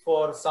formalities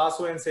for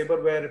SASO and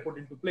Sabre were put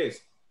into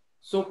place.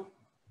 So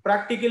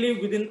practically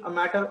within a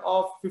matter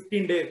of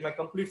 15 days, my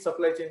complete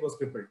supply chain was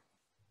crippled.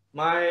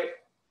 My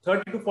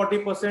 30 to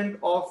 40%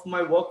 of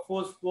my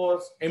workforce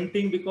was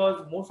emptying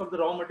because most of the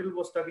raw material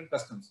was stuck in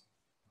customs.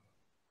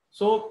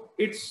 So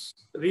it's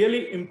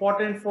really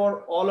important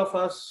for all of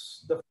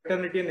us, the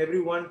fraternity and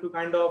everyone, to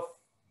kind of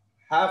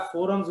have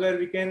forums where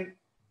we can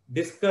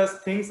discuss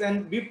things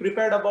and be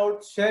prepared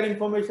about share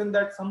information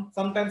that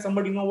sometimes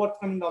somebody know what's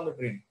coming down the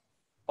drain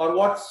or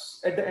what's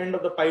at the end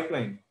of the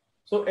pipeline.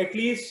 So at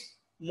least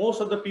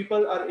most of the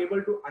people are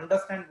able to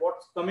understand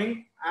what's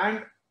coming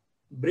and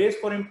brace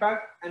for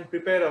impact and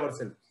prepare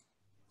ourselves.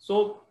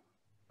 So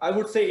I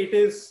would say it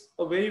is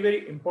a very,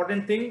 very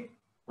important thing,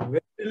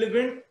 very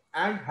relevant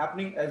and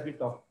happening as we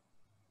talk.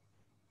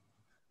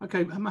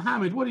 Okay,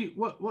 Mohamed,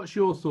 what's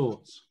your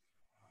thoughts?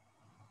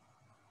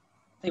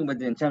 I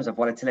think in terms of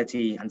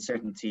volatility,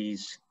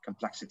 uncertainties,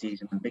 complexities,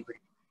 and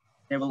ambiguity,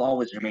 they will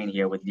always remain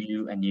here with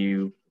you and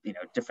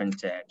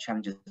different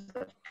challenges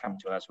that come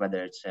to us,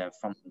 whether it's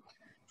from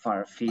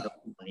far afield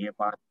or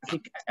nearby.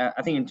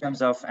 I think in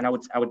terms of, and I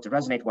would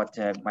resonate what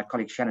my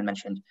colleague Shannon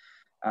mentioned.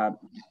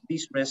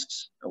 These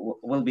risks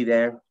will be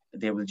there.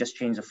 They will just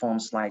change the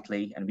form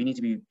slightly, and we need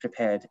to be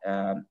prepared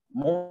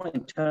more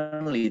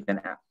internally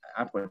than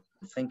outward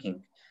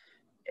thinking.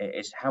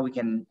 Is how we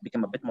can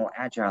become a bit more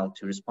agile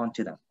to respond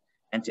to them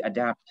and to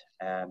adapt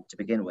to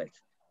begin with.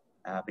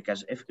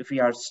 Because if we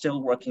are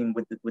still working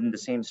within the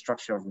same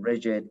structure of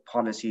rigid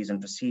policies and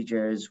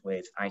procedures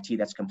with IT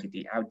that's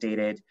completely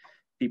outdated,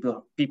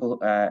 people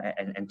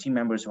and team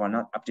members who are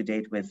not up to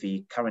date with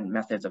the current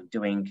methods of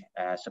doing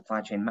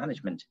supply chain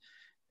management,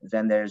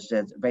 then there's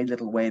very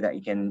little way that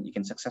you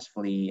can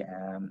successfully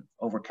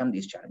overcome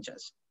these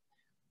challenges.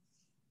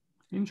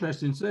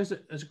 Interesting. So there's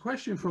a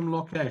question from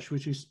Lokesh,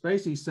 which is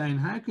basically saying,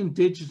 how can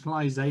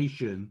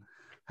digitalization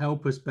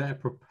help us better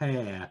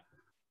prepare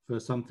for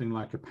something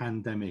like a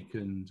pandemic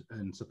and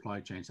supply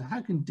chain? So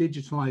how can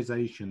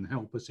digitalization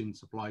help us in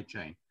supply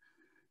chain?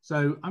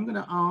 So I'm going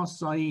to ask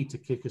Saeed to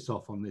kick us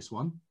off on this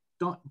one.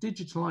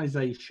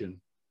 Digitalization.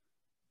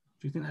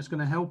 Do you think that's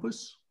going to help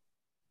us?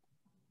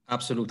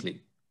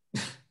 Absolutely.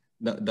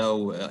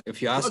 Though,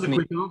 if you ask me,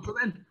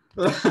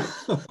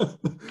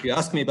 if you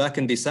ask me back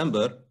in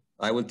December,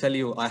 I will tell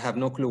you I have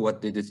no clue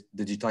what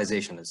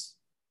digitization is.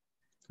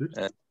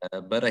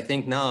 But I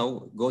think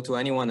now, go to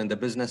anyone in the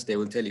business, they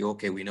will tell you,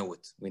 okay, we know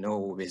it. We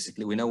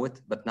know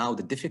it. But now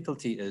the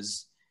difficulty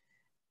is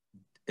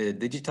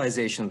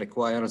digitization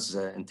requires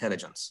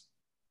intelligence,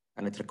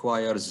 and it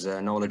requires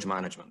knowledge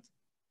management.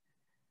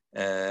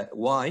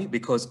 Why?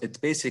 Because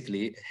it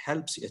basically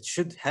helps, it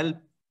should help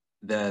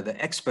the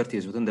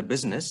expertise within the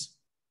business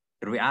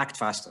react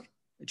faster.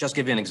 Just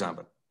give you an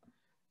example.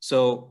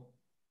 So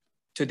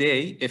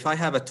today, if I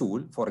have a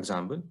tool, for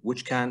example,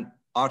 which can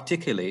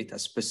articulate a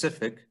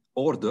specific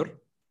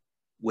order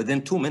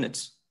within 2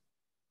 minutes,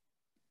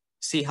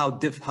 see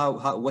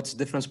what's the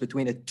difference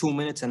between 2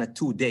 minutes and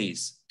 2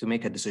 days to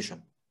make a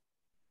decision.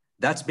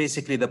 That's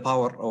basically the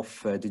power of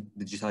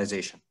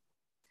digitization.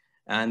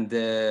 And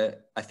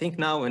I think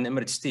now in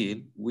Emirates Steel,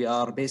 we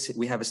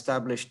have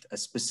established a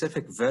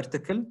specific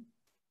vertical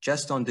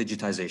just on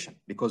digitization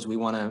because we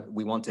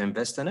want to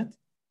invest in it.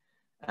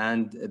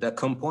 And the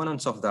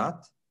components of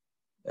that,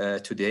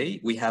 today,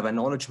 we have a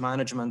knowledge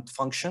management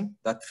function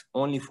that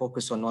only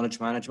focuses on knowledge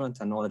management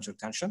and knowledge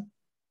retention.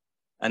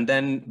 And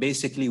then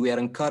basically we are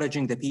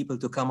encouraging the people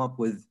to come up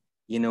with,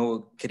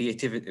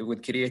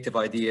 creative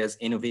ideas,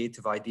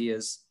 innovative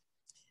ideas.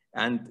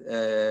 And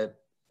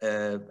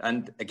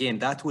again,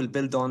 that will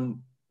build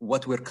on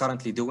what we're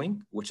currently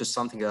doing, which is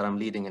something that I'm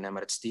leading in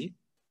Emirates Steel.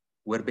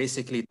 We're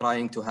basically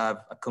trying to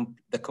have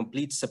the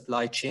complete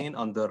supply chain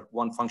under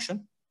one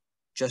function,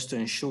 just to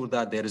ensure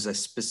that there is a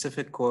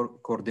specific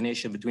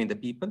coordination between the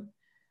people.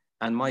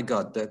 And my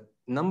God, the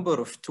number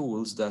of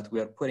tools that we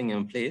are putting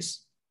in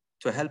place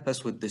to help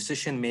us with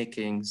decision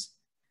makings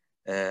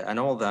and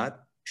all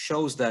that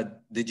shows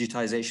that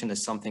digitization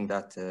is something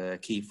that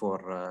key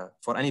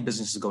for any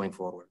businesses going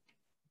forward.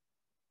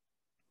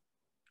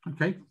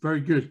 Okay,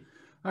 very good.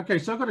 Okay,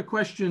 so I've got a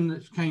question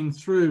that came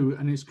through,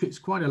 and it's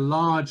quite a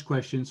large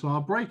question, so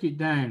I'll break it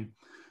down.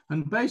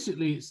 And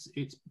basically,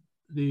 it's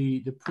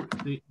the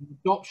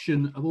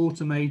adoption of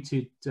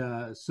automated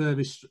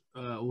service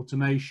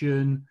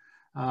automation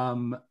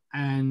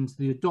and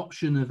the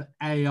adoption of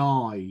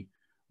AI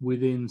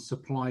within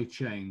supply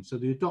chain. So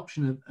the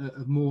adoption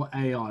of more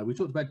AI. We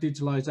talked about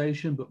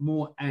digitalization, but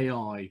more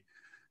AI.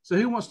 So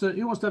who wants to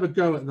have a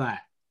go at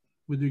that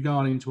with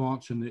regarding to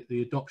answering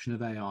the adoption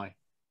of AI?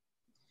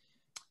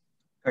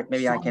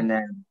 Maybe I can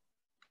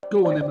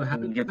go on, then,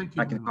 Mohamed.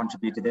 I can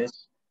contribute to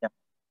this. Yeah.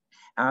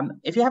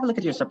 If you have a look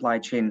at your supply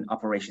chain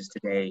operations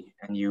today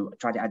and you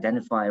try to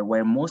identify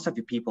where most of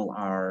your people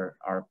are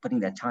putting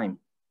their time,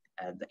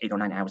 the 8 or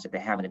 9 hours that they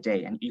have in a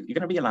day, and you're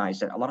going to realize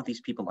that a lot of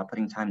these people are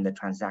putting time in the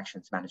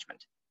transactions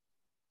management,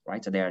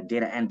 right? So there are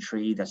data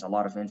entry, there's a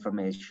lot of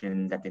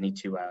information that they need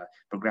to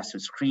progress through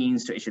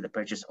screens to issue the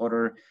purchase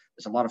order.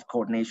 There's a lot of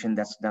coordination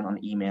that's done on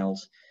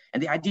emails.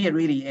 And the idea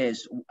really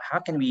is, how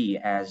can we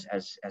as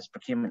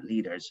procurement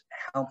leaders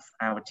help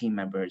our team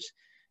members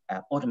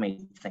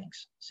automate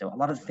things? So a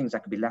lot of the things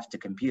that could be left to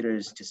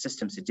computers, to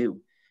systems to do,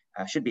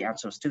 should be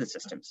outsourced to the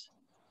systems.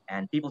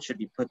 And people should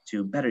be put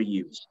to better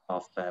use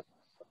of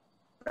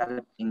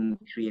developing,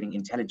 creating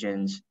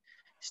intelligence,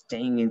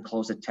 staying in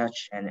closer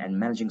touch and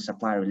managing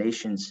supplier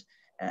relations,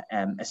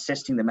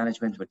 assisting the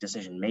management with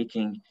decision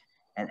making.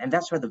 And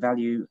that's where the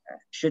value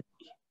should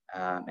be.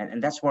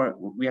 And that's what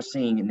we are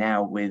seeing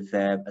now with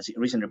a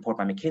recent report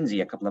by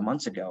McKinsey a couple of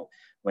months ago,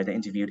 where they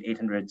interviewed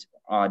 800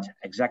 odd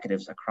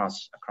executives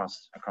across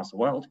the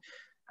world.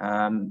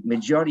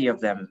 Majority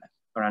of them,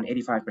 around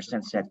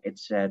 85%, said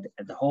it's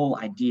the whole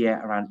idea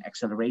around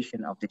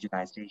acceleration of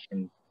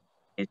digitization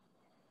is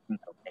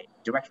a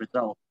direct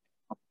result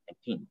of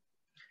COVID-19.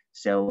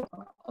 So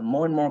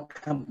more and more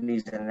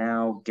companies are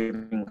now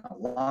putting a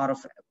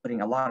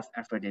lot of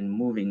effort in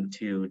moving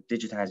to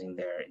digitizing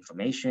their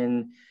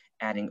information,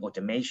 adding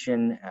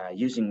automation,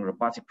 using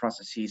robotic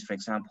processes, for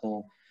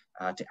example,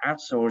 to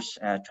outsource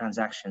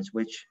transactions,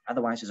 which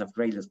otherwise is of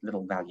very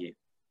little value.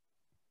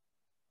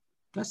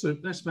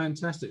 That's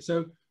fantastic.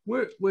 So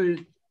we're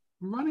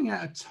running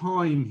out of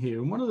time here,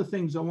 and one of the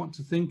things I want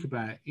to think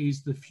about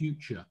is the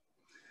future.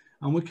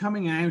 And we're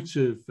coming out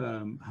of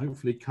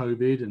hopefully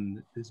COVID,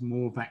 and there's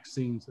more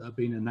vaccines that have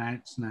been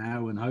announced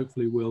now, and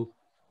hopefully we'll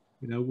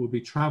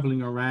be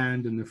traveling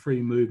around and the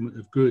free movement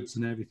of goods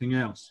and everything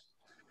else.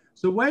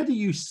 So where do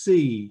you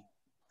see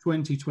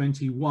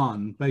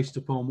 2021 based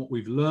upon what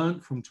we've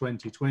learned from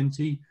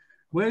 2020?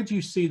 Where do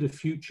you see the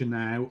future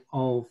now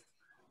of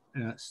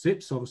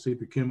SIPs, obviously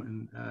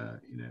procurement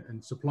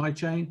and supply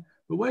chain,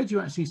 but where do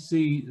you actually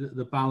see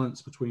the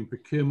balance between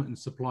procurement and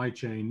supply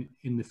chain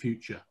in the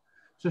future?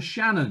 So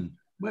Shannon,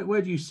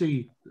 where do you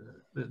see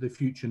the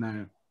future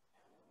now?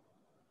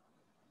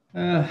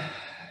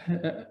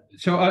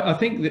 So I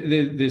think that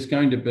there's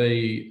going to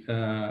be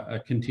a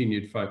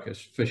continued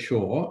focus for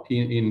sure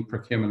in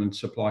procurement and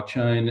supply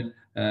chain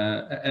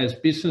as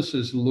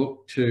businesses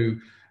look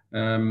to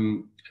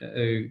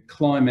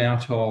climb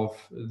out of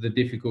the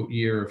difficult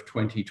year of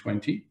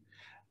 2020.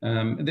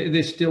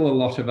 There's still a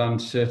lot of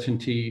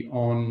uncertainty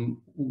on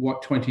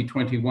what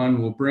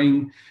 2021 will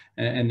bring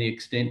and the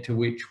extent to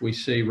which we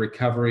see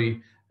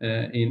recovery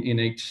in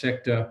each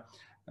sector.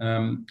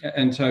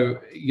 And so,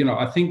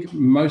 I think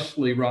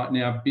mostly right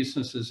now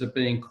businesses are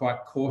being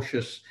quite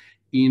cautious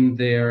in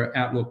their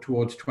outlook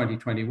towards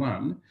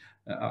 2021,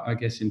 I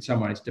guess in some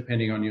ways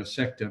depending on your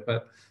sector.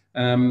 But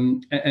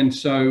and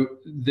so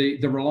the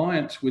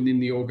reliance within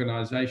the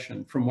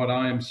organisation, from what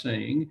I am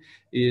seeing,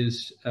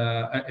 is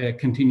a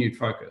continued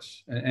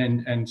focus.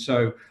 And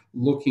so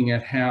looking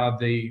at how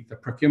the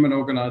procurement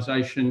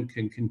organisation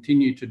can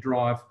continue to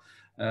drive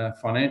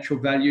financial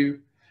value,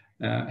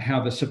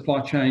 how the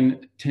supply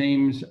chain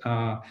teams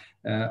are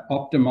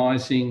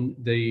optimising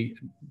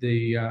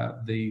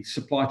the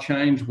supply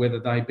chains, whether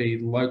they be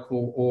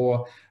local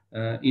or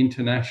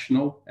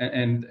international,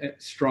 and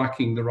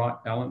striking the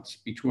right balance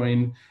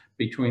between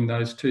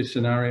those two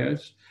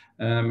scenarios.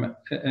 So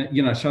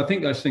I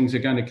think those things are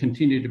going to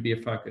continue to be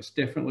a focus,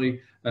 definitely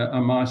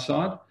on my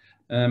side.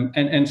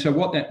 And so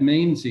what that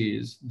means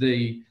is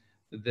the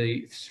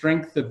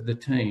strength of the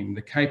team,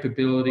 the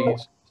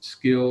capabilities,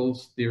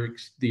 skills,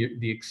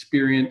 the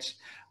experience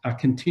are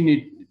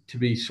continued to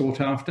be sought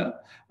after.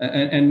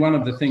 And one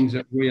of the things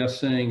that we are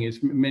seeing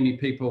is many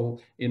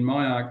people in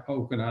my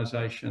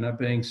organisation are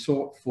being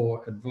sought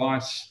for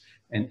advice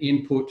and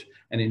input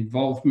and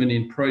involvement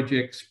in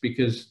projects,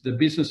 because the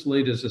business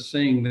leaders are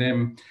seeing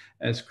them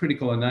as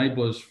critical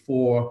enablers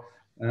for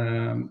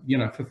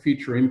for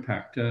future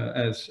impact.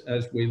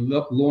 As we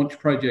launch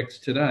projects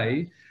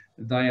today,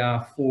 they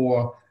are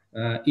for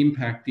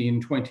impact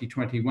in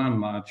 2021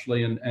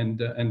 largely,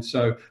 and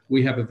so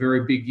we have a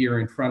very big year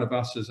in front of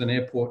us as an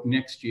airport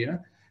next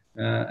year,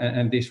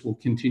 and this will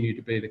continue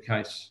to be the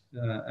case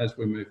as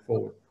we move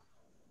forward.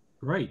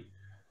 Great.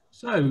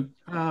 So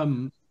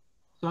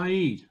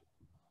Saeed,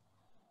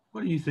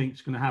 what do you think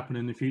is going to happen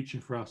in the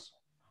future for us?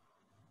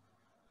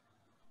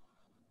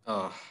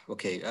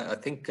 Okay, I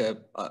think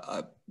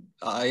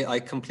I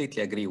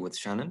completely agree with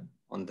Shannon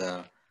on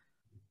the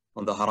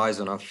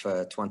horizon of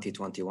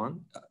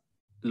 2021.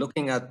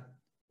 Looking at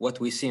what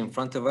we see in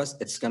front of us,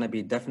 it's going to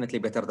be definitely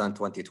better than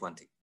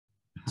 2020.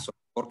 So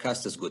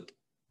forecast is good.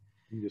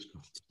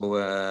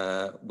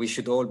 So we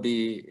should all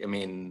be,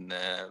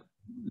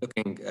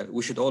 looking.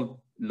 We should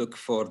all look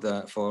for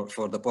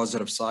the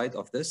positive side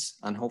of this,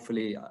 and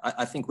hopefully,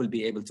 I think we'll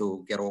be able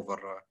to get over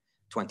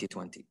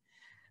 2020.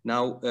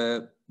 Now,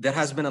 there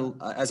has been,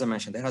 as I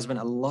mentioned, there has been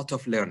a lot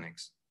of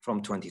learnings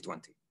from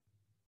 2020.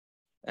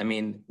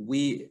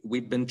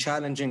 We've been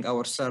challenging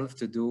ourselves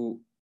to do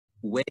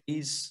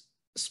ways,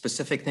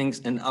 specific things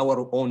in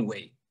our own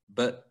way.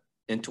 But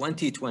in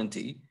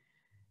 2020,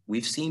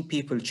 we've seen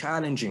people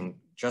challenging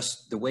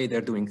just the way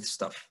they're doing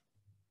stuff.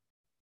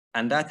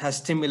 And that has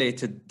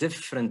stimulated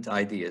different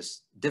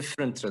ideas,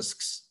 different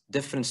risks,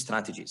 different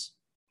strategies.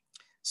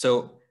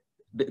 So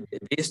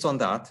based on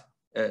that,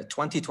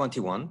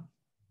 2021,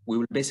 we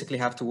will basically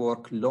have to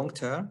work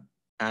long-term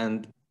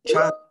and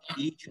challenge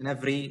each and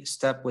every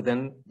step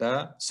within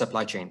the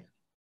supply chain.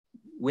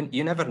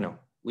 You never know.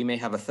 We may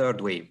have a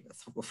third wave,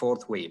 a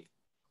fourth wave.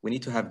 We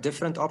need to have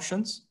different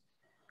options.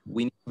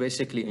 We need to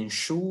basically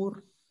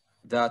ensure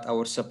that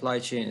our supply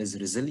chain is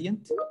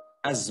resilient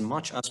as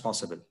much as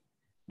possible,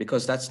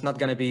 because that's not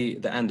going to be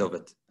the end of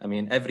it. I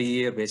mean, every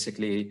year,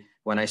 basically,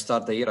 when I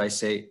start the year, I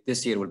say,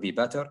 this year will be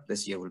better,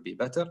 this year will be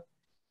better.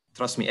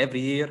 Trust me, every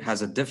year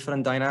has a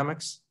different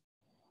dynamics.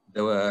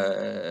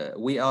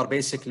 We are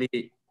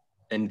basically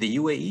in the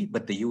UAE,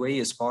 but the UAE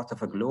is part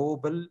of a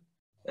global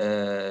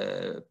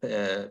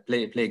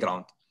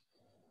playground.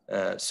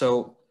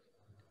 So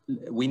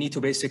we need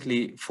to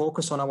basically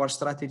focus on our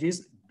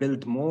strategies,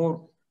 build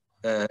more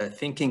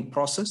thinking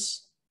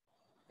process,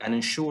 and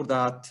ensure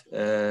that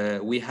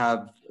we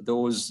have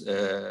those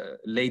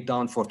laid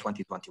down for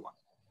 2021.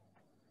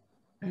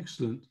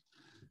 Excellent.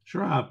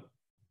 Sharab.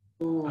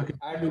 To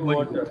add to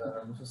what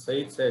Mr.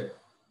 Saeed said,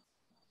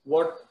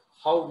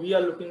 how we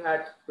are looking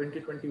at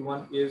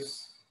 2021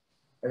 is,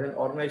 as an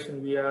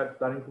organization, we are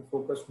planning to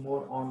focus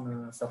more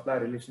on supplier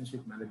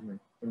relationship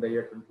management in the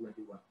year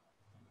 2021.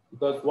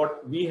 Because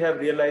what we have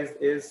realized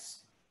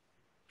is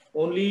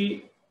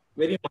only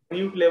very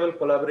minute level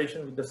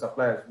collaboration with the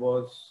suppliers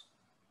was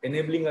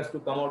enabling us to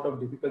come out of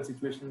difficult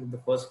situations in the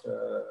first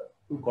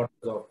 2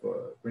 quarters of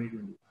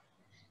 2020.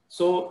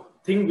 So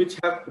things which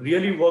have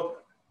really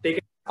worked,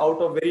 taken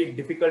out of very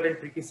difficult and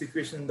tricky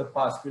situations in the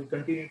past, will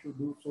continue to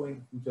do so in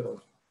the future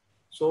also.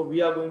 So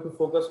we are going to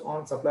focus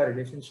on supplier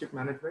relationship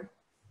management.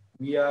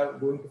 We are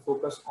going to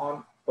focus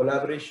on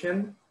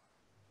collaboration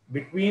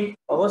between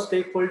our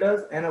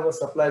stakeholders and our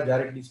suppliers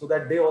directly, so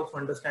that they also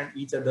understand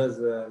each other's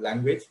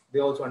language. They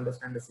also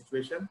understand the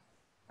situation.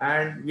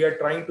 And we are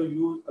trying to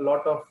use a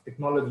lot of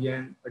technology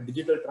and a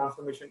digital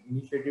transformation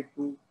initiative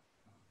to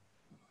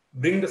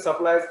bring the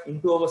suppliers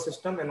into our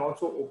system and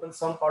also open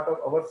some part of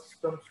our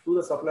systems to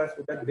the suppliers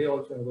so that they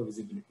also have a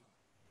visibility.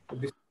 So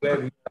this is where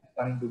we are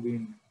planning to be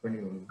in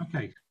 2021.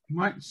 Okay,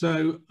 right.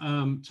 So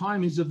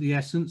time is of the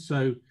essence.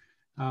 So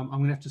I'm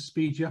going to have to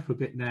speed you up a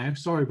bit now.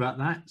 Sorry about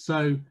that.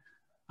 So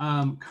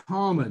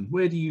Carmen,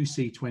 where do you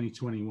see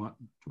 2021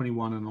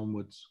 and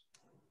onwards?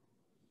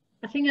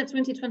 I think that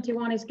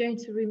 2021 is going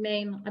to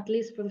remain, at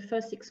least for the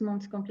first 6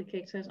 months,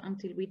 complicated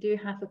until we do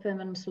have a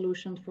permanent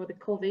solution for the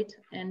COVID.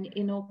 And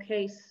in our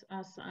case,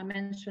 as I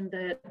mentioned,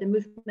 the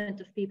movement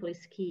of people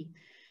is key.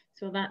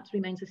 So that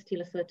remains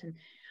still a certain.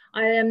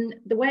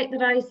 The way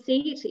that I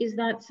see it is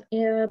that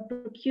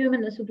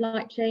procurement and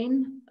supply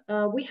chain,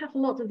 we have a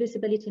lot of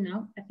visibility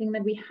now. I think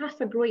that we have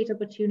a great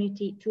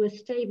opportunity to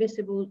stay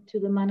visible to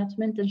the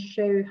management and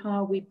show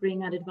how we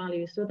bring added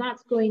value. So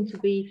that's going to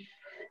be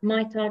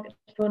my target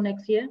for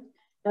next year.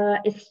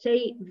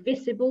 Stay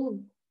visible,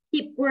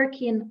 keep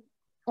working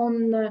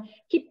on,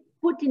 keep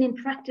putting in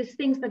practice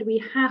things that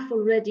we have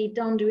already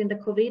done during the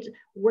COVID,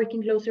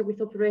 working closer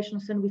with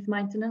operations and with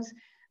maintenance.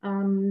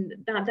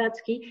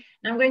 That's key.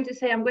 And I'm going to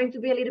say, I'm going to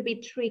be a little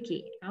bit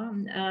tricky.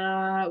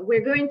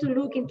 We're going to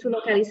look into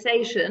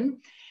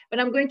localization, but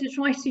I'm going to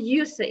try to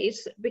use it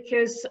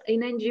because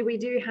in NG we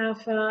do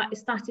have,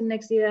 starting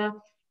next year,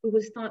 we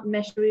will start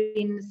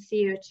measuring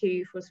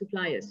CO2 for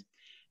suppliers.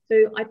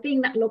 So I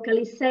think that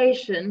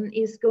localization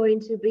is going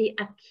to be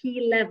a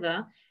key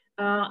lever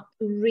to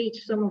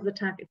reach some of the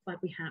targets that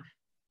we have.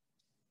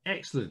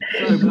 Excellent.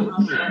 So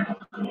Mohamed,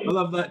 I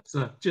love that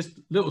just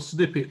little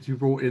snippet you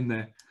brought in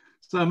there.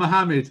 So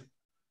Mohamed,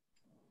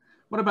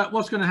 what about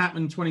what's going to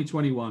happen in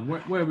 2021?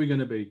 Where are we going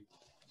to be?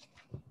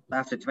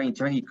 After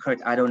 2020,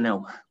 Kurt, I don't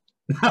know.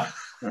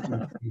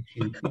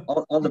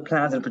 all the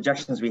plans and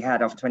projections we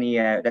had of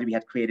that we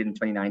had created in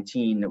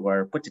 2019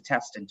 were put to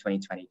test in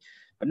 2020.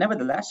 But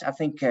nevertheless, I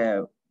think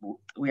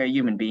we are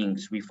human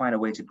beings. We find a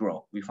way to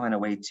grow. We find a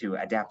way to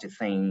adapt to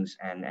things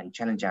and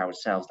challenge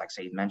ourselves, like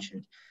Saeed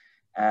mentioned.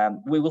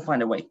 We will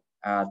find a way.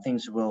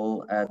 Things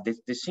will,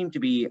 there seem to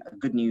be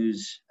good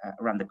news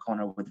around the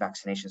corner with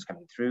vaccinations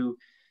coming through.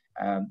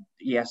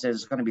 Yes,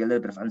 there's going to be a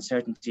little bit of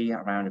uncertainty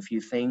around a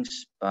few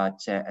things, but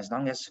as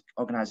long as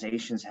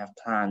organizations have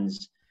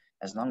plans,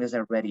 as long as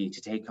they're ready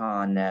to take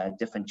on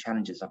different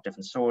challenges of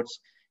different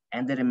sorts,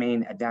 and they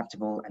remain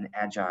adaptable and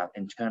agile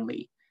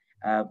internally,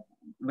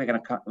 we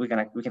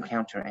can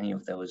counter any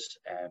of those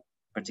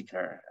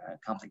particular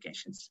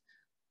complications.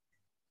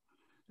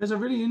 There's a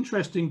really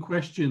interesting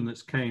question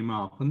that's came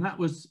up, and that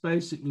was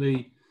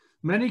basically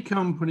many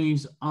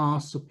companies are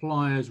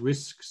suppliers,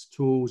 risks,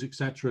 tools,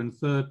 etc., and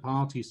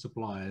third-party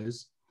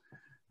suppliers.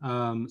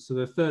 So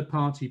they're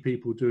third-party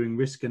people doing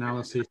risk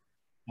analysis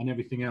and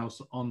everything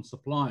else on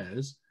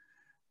suppliers.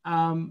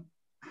 How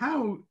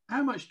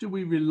much do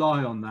we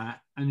rely on that,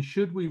 and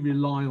should we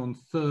rely on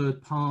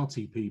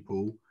third-party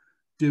people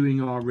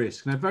doing our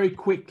risk? Now, very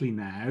quickly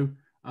now,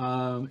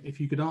 if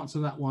you could answer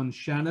that one,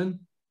 Shannon.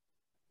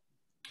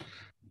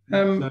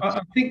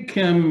 I think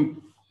so.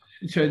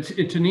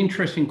 It's an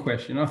interesting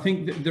question. I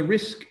think that the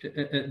risk,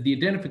 the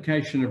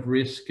identification of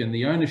risk and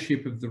the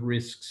ownership of the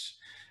risks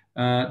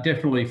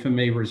definitely for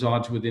me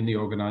resides within the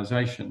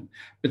organisation.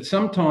 But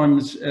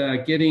sometimes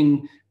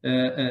getting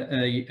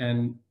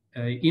an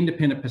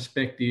independent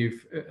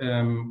perspective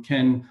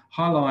can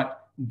highlight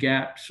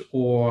gaps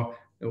or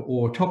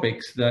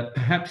topics that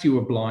perhaps you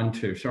were blind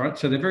to.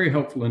 So they're very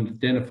helpful in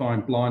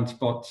identifying blind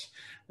spots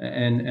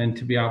and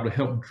to be able to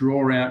help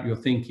draw out your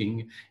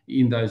thinking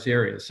in those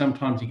areas.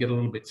 Sometimes you get a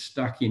little bit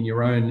stuck in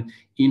your own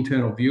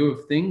internal view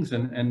of things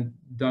and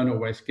don't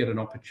always get an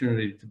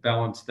opportunity to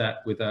balance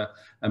that with a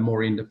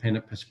more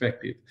independent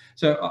perspective.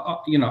 So,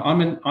 you know,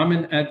 I'm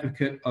an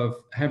advocate of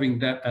having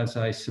that as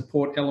a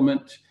support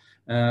element,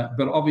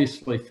 but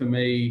obviously for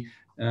me,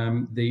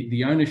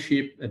 the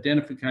ownership,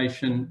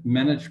 identification,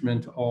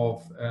 management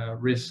of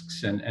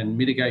risks and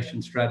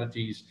mitigation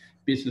strategies,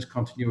 business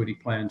continuity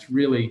plans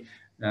really,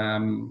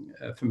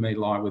 for me,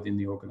 lie within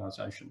the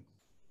organisation.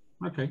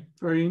 Okay,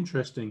 very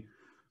interesting.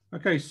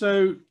 Okay,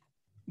 so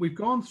we've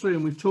gone through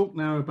and we've talked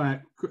now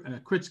about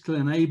critical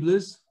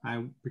enablers,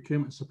 how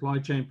procurement supply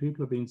chain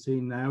people have been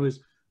seen now as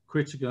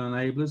critical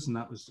enablers, and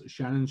that was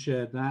Shannon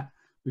shared that.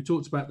 We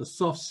talked about the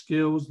soft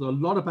skills, a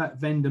lot about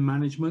vendor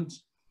management,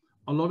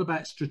 a lot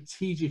about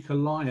strategic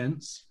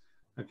alliance,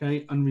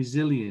 okay, and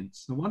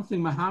resilience. Now, one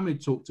thing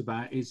Mohamed talked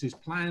about is his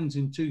plans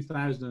in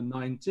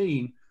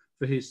 2019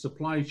 for his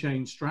supply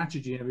chain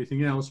strategy and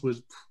everything else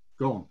was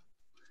gone,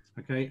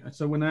 okay?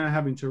 So we're now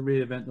having to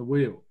reinvent the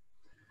wheel.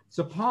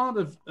 So part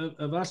of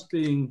us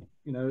being,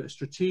 you know, a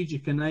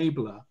strategic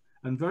enabler,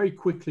 and very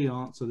quickly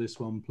answer this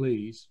one,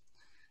 please,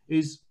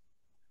 is,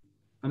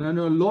 and I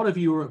know a lot of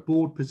you are at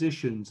board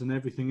positions and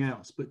everything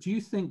else, but do you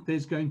think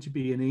there's going to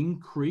be an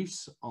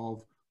increase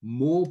of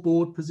more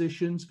board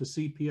positions for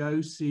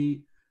CPOs,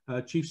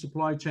 Chief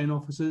Supply Chain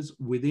Officers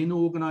within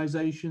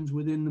organizations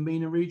within the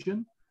MENA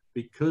region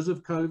because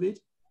of COVID?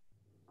 Do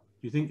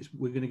you think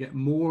we're going to get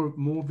more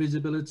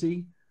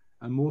visibility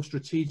and more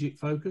strategic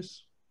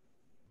focus?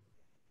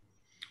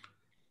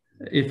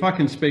 If I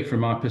can speak from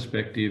my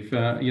perspective,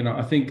 you know,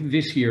 I think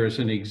this year as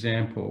an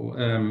example,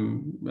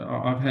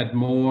 I've had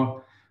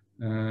more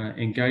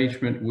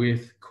engagement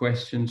with,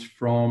 questions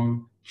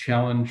from,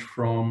 challenge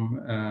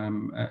from,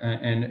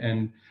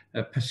 and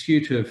a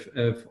pursuit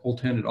of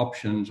alternate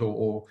options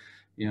or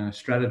you know,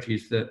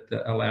 strategies that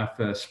allow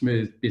for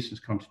smooth business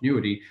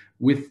continuity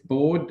with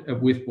board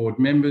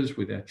members,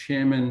 with our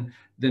chairman,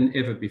 than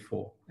ever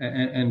before.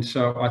 And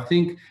so I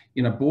think,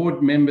 you know,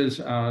 board members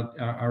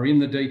are in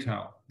the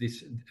detail.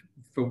 This,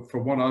 for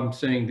what I'm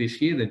seeing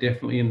this year, they're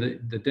definitely in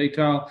the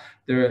detail.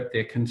 They're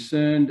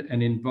concerned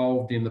and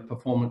involved in the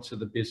performance of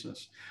the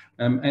business.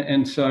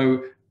 And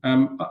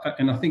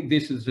I think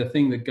this is the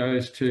thing that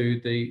goes to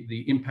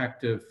the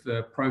impact of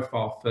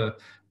profile for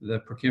the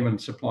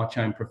procurement supply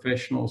chain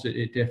professionals.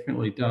 It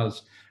definitely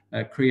does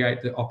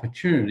create the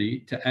opportunity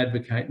to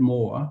advocate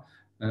more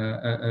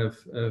of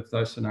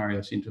those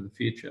scenarios into the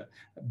future.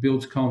 It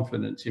builds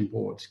confidence in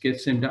boards,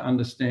 gets them to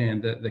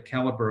understand the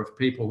calibre of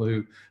people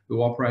who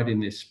operate in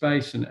this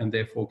space and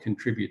therefore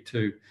contribute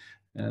to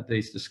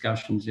these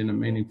discussions in a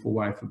meaningful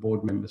way for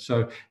board members.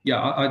 So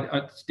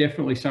yeah, it's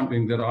definitely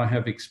something that I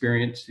have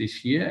experienced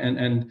this year,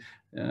 and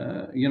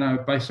you know,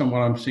 based on what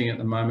I'm seeing at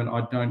the moment,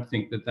 I don't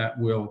think that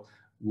will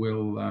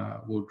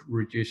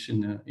reduce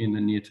in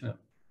the near term.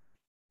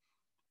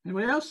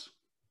 Anybody else?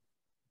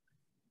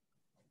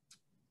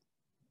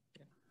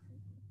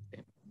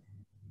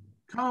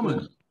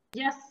 Carmen.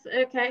 Yes.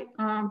 Okay.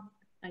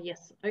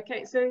 Yes.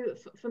 Okay. So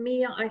for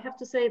me, I have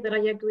to say that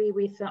I agree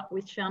with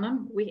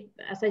Shannon.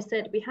 As I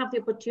said, we have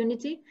the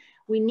opportunity.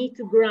 We need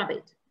to grab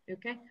it.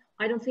 Okay.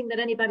 I don't think that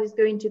anybody's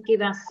going to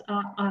give us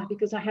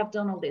because I have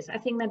done all this. I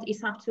think that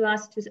it's up to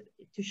us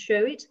to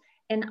show it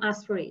and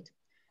ask for it.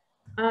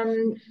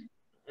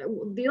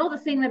 The other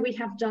thing that we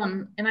have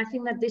done, and I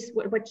think that this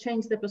what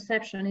changed the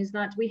perception, is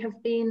that we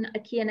have been a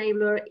key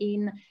enabler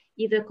in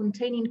either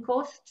containing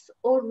costs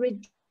or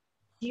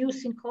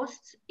reducing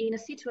costs in a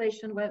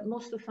situation where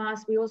most of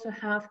us, we also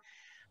have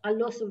a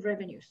loss of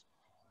revenues.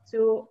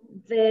 So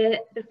the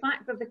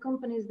fact that the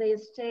companies, they have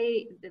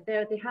stayed,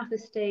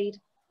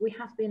 we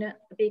have been a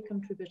big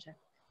contributor.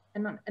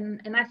 And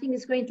I think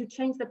it's going to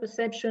change the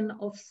perception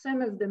of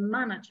some of the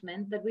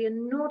management that we are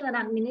not an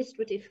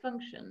administrative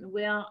function,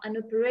 we are an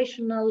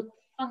operational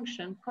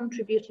function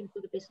contributing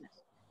to the business.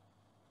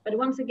 But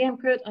once again,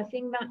 Kurt, I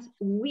think that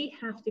we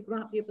have to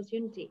grab the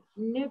opportunity.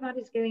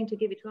 Nobody's going to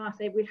give it to us.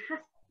 They will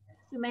have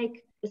to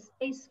make a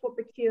space for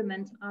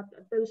procurement at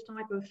those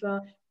type of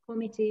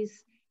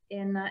committees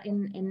in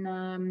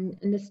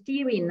the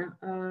steering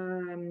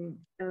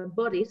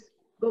bodies,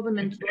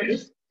 government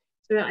bodies.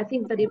 So I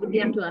think that it would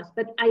be up to us.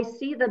 But I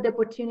see that the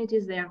opportunity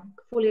is there.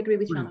 Fully agree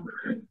with Shannon.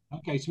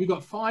 Okay, so we've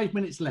got 5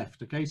 minutes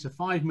left. Okay, so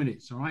 5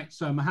 minutes. All right.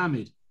 So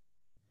Mohamed.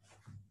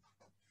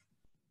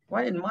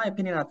 Well, in my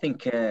opinion, I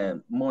think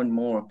more and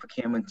more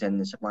procurement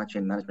and supply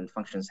chain management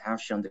functions have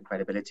shown the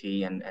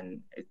credibility,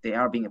 and they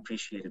are being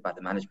appreciated by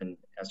the management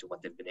as to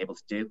what they've been able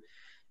to do.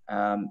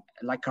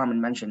 Like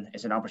Carmen mentioned,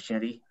 it's an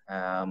opportunity.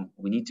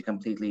 We need to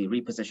completely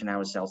reposition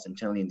ourselves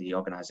internally in the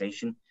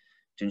organization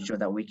to ensure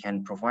that we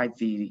can provide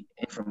the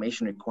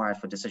information required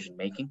for decision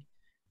making,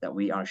 that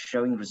we are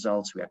showing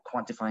results, we are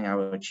quantifying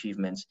our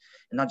achievements,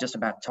 and not just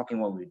about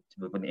talking what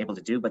we've been able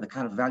to do, but the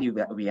kind of value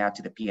that we add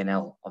to the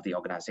P&L of the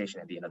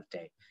organization at the end of the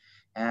day.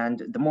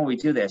 And the more we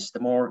do this, the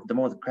more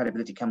the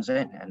credibility comes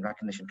in and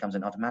recognition comes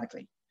in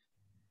automatically.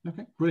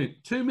 Okay,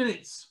 brilliant. 2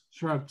 minutes,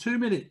 Shrab, 2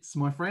 minutes,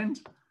 my friend.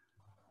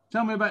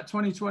 Tell me about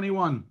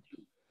 2021.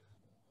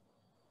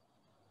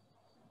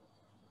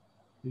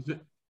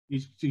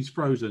 He's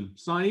frozen.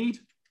 Saeed?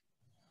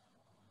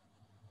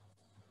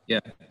 Yeah,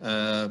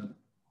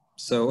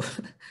 so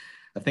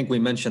I think we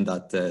mentioned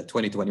that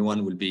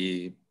 2021 wouldn't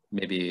be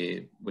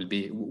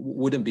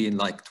in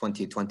like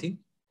 2020.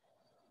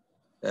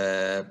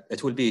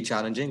 It will be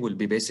challenging. We'll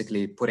be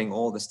basically putting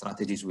all the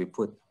strategies we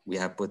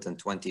have put in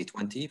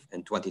 2020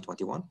 and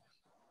 2021,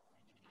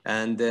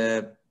 and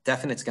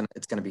definitely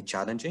it's gonna be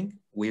challenging.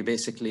 We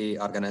basically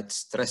are gonna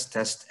stress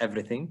test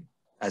everything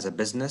as a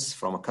business,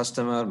 from a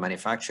customer,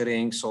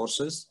 manufacturing,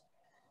 sources,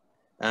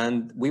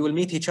 and we will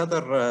meet each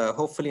other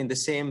hopefully in the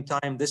same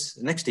time this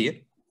next year,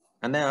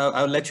 and then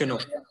I'll let you know.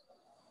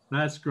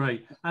 That's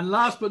great. And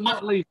last but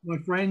not least, my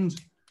friend,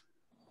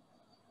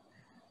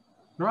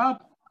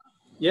 Rob.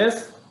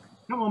 Yes.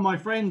 Come on, my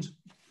friend.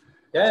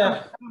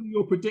 Yeah. Tell me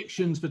your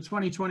predictions for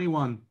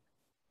 2021.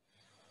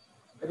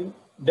 I think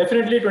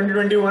definitely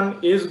 2021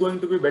 is going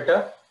to be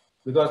better,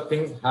 because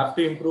things have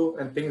to improve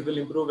and things will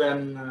improve.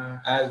 And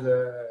as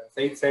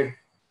Saeed said,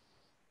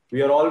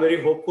 we are all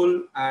very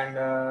hopeful, and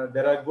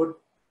there are good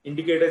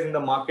indicators in the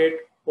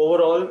market.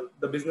 Overall,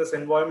 the business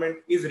environment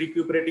is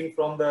recuperating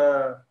from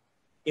the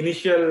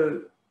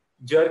initial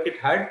jerk it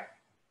had.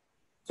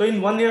 So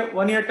in one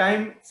year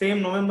time,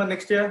 same November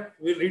next year,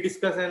 we'll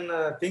rediscuss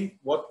and think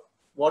what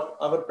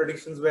our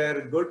predictions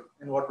were good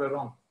and what were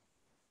wrong.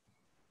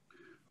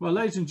 Well,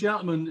 ladies and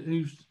gentlemen,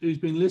 who's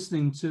been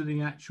listening to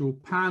the actual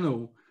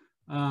panel,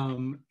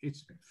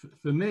 it's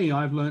for me,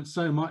 I've learned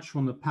so much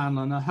from the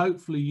panel, and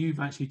hopefully you've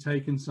actually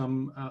taken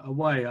some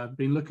away. I've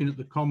been looking at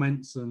the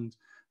comments, and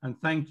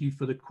thank you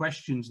for the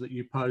questions that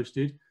you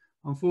posted.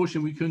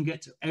 Unfortunately, we couldn't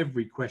get to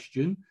every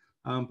question,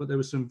 but there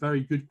were some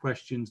very good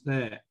questions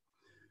there.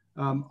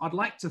 I'd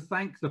like to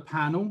thank the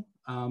panel.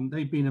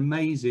 They've been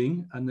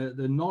amazing, and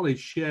the knowledge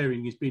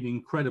sharing has been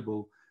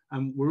incredible.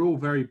 And we're all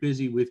very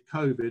busy with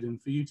COVID,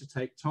 and for you to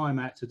take time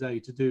out today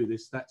to do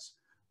this, that's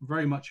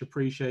very much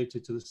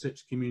appreciated to the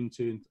SIPS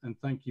community, and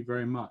thank you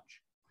very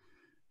much.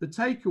 The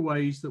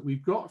takeaways that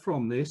we've got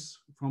from this,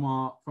 from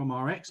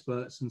our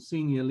experts and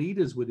senior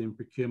leaders within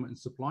procurement and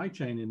supply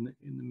chain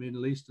in the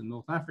Middle East and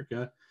North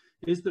Africa,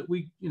 is that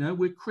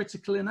we're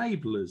critical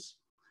enablers.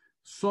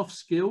 Soft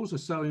skills are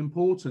so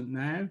important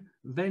now.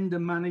 Vendor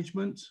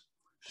management,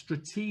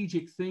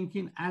 strategic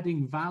thinking,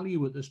 adding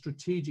value at the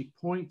strategic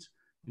point,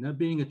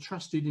 being a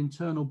trusted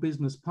internal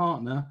business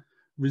partner,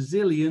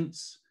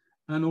 resilience,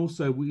 and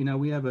also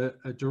we have a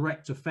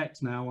direct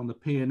effect now on the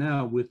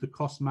P&L with the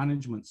cost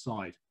management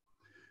side.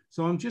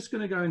 So I'm just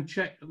going to go and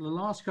check the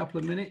last couple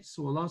of minutes,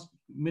 or last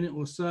minute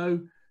or so,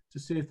 to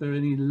see if there are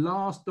any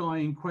last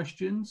dying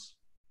questions.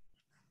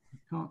 I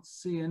can't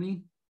see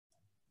any.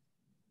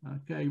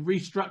 Okay,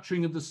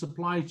 restructuring of the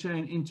supply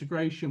chain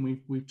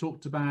integration. We've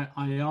talked about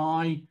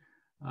AI.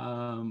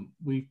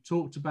 We've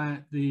talked about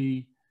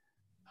the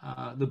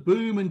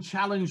boom and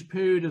challenge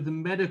period of the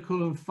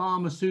medical and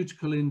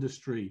pharmaceutical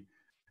industry.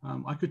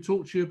 I could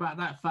talk to you about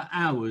that for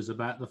hours,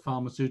 about the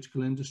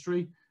pharmaceutical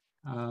industry.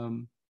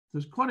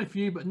 There's quite a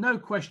few, but no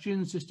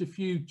questions, just a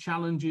few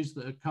challenges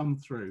that have come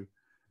through.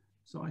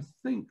 So I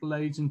think,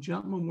 ladies and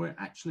gentlemen, we're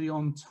actually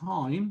on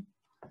time.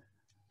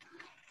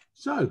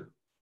 So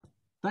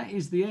that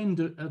is the end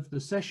of the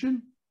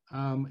session.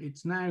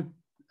 It's now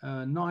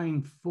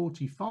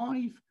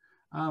 9:45.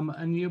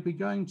 And you'll be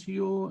going to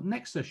your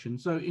next session.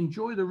 So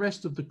enjoy the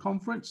rest of the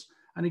conference.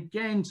 And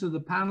again, to the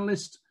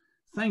panelists,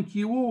 thank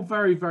you all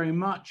very, very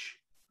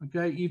much.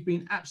 Okay, you've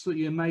been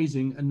absolutely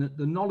amazing. And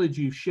the knowledge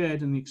you've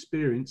shared and the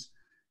experience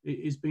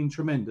has been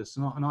tremendous.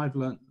 And I've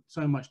learned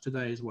so much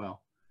today as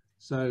well.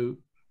 So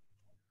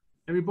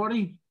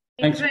everybody.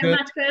 Thank you very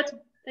much, Kurt.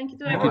 Thank you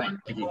to everyone.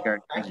 Thank you,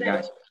 Kurt. Thank you,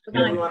 guys.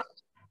 Bye.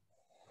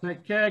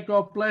 Take care.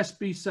 God bless.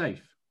 Be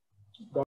safe.